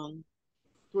earth.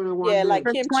 21 yeah, like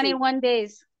for kimchi. 21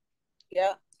 days.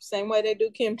 Yeah, same way they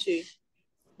do kimchi.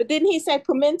 But didn't he say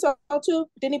pimento too?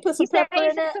 Didn't he put some pepper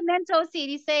in it? Pimento seed.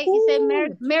 He said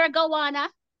marijuana.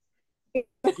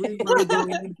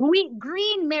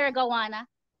 Green marijuana.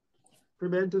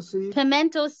 Pimento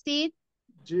seed.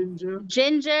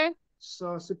 Ginger.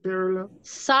 Sarsaparilla.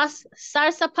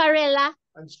 Sarsaparilla.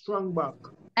 And strong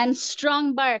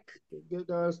bark. Get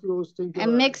those things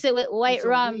and mix it with white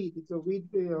rum. It's a weed,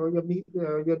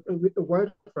 with the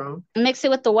white rum. Mix it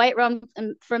with the white rum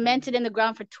and ferment it in the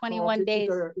ground for 21 days.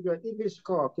 It's an English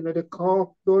cork. You know, the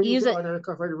cork, don't use it ordinary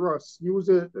cork like rust. Use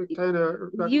it kind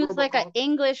of use like an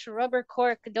English rubber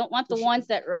cork. Don't want the ones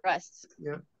that rust.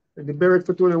 Yeah. And you bury it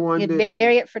for 21 days.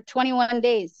 Bury it for 21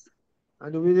 days.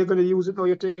 And when you're going to use it, now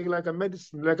you take like a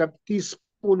medicine, like a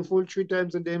teaspoonful 3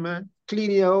 times a day, man.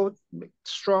 Clean you out, make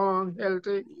strong,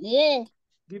 healthy. Yeah.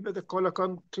 Give it the color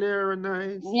come clear and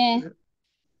nice. Yeah.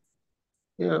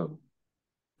 Yeah.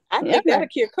 I think that'll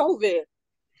cure COVID.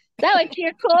 That would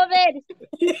cure COVID.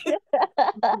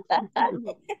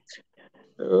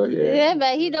 Oh, yeah. Yeah,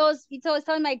 but he knows. He was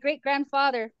telling my great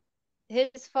grandfather, his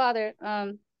father,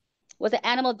 was an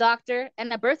animal doctor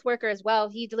and a birth worker as well.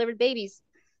 He delivered babies.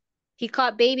 He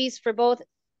caught babies for both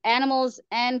animals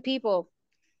and people.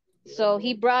 So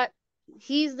he's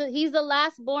the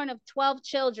last born of 12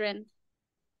 children.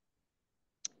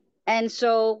 And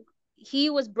so he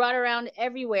was brought around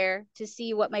everywhere to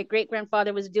see what my great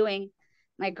grandfather was doing.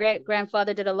 My great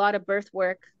grandfather did a lot of birth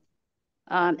work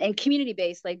and community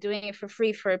based, like doing it for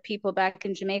free for people back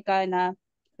in Jamaica and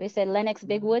we said Lennox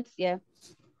Big Woods. Yeah.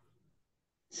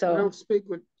 So Lennox Big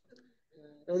Woods.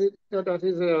 That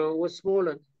is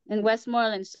Westmoreland. In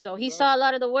Westmoreland. So he saw a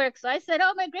lot of the work. So I said,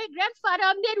 oh, my great grandfather,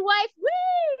 a midwife. Woo!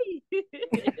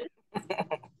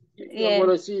 Yeah. What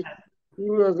I see, he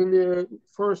was in the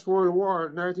First World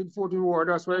War, 1914 war.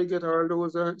 That's why I get all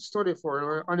those study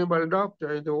for animal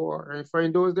doctor in the war. And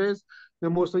find those days, they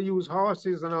mostly use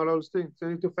horses and all those things. They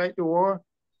need to fight the war.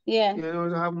 Yeah. You know,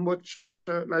 they have much,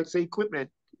 like, say, equipment.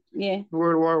 Yeah.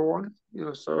 World War I, you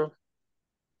know, so.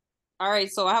 All right,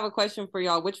 so I have a question for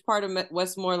y'all. Which part of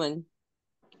Westmoreland?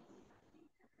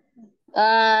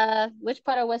 Which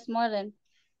part of Westmoreland?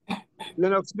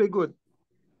 Lennox Bigwood.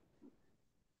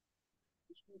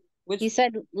 He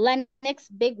said Lennox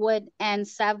Bigwood and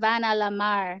Savannah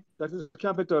Lamar. That is the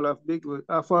capital of Bigwood,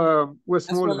 of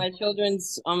Westmoreland. That's where my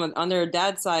children's on their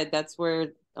dad's side. That's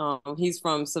where he's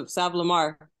from. So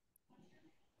Savlamar.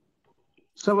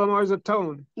 Savlamar is a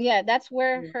town. Yeah, that's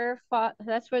where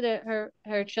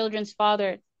her children's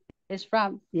father is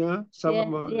from. Yeah,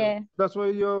 Yeah. That's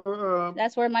where your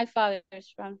That's where my father is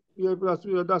from. yeah,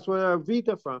 that's where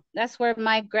Vita from. That's where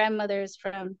my grandmother is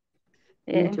from.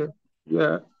 Yeah. Vita.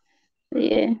 Yeah.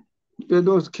 Yeah.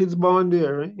 Those kids born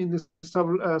there, right? In the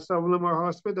Savannah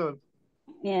Hospital.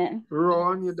 Yeah.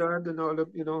 Ron, your dad, and all the,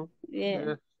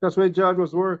 Yeah. That's where George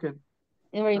was working.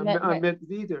 And where he met I met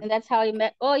Vita. and that's how he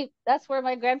met. Oh, that's where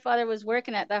my grandfather was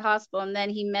working at the hospital, and then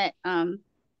he met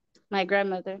my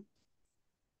grandmother,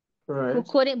 who Right.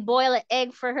 couldn't boil an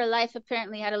egg for her life.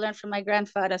 Apparently, had to learn from my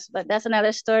grandfather. But that's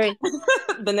another story.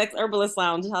 The next Herbalist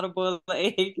Lounge, how to boil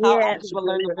an egg. Yeah.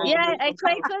 Yeah, it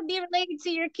could be related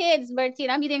to your kids, Bertine.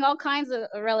 I'm meeting all kinds of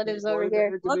relatives over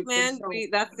here. Look, man,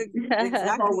 that's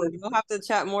exactly. We'll have to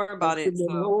chat more about it.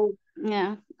 So.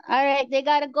 Yeah. All right, they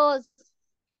gotta go.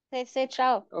 Say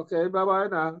ciao. Okay, bye-bye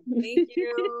now. Thank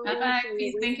you. Bye-bye.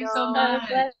 Peace. Thank you so much.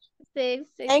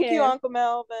 Thanks. Thank you, Uncle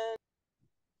Melvin.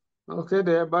 Okay,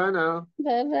 there. Bye now.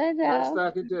 Bye-bye now. Nice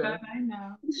talking to you. Bye-bye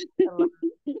now.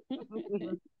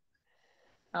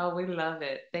 Oh, we love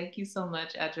it. Thank you so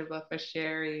much, Ajaba, for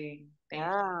sharing. Thank you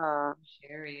for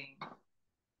sharing.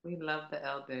 We love the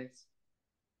elders.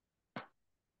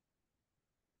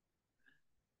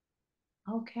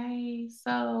 Okay,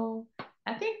 so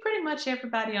I think pretty much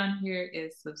everybody on here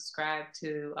is subscribed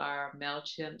to our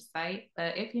MailChimp site.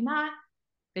 But if you're not,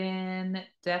 then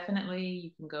definitely you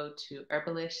can go to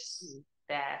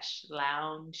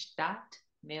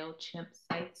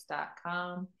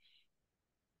herbalist-lounge.mailchimpsites.com,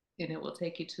 and it will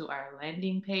take you to our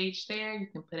landing page there. You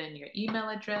can put in your email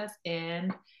address,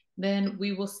 and then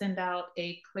we will send out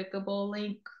a clickable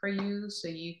link for you so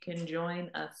you can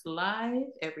join us live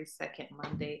every second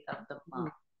Monday of the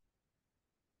month.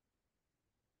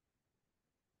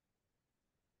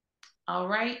 All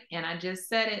right, and I just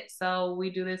said it, so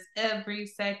we do this every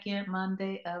second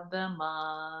Monday of the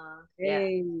month.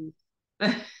 Hey.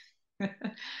 Yeah.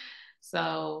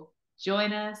 So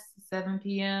join us 7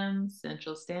 p.m.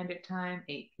 Central Standard Time,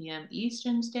 8 p.m.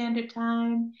 Eastern Standard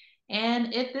Time.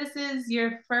 And if this is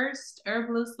your first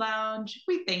Herbalist Lounge,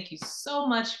 we thank you so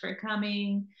much for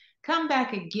coming. Come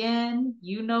back again,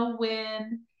 you know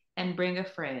when, and bring a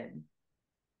friend.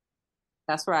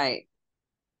 That's right.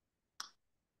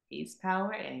 Peace,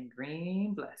 power, and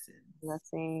green blessings.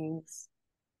 Blessings.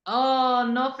 Oh,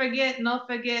 no forget,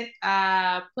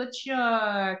 put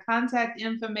your contact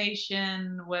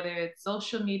information, whether it's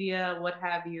social media, what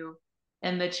have you,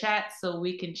 in the chat so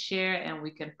we can share and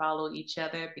we can follow each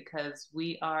other, because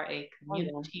we are a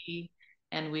community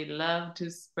and we love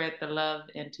to spread the love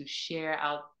and to share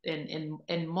out in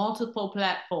multiple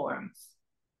platforms.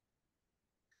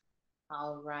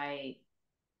 All right.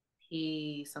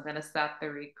 Peace. I'm going to stop the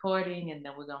recording and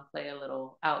then we're going to play a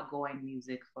little outgoing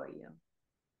music for you.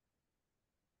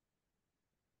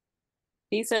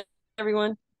 Peace,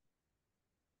 everyone.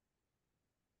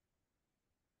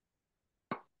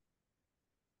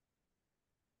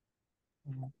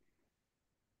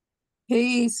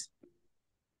 Peace.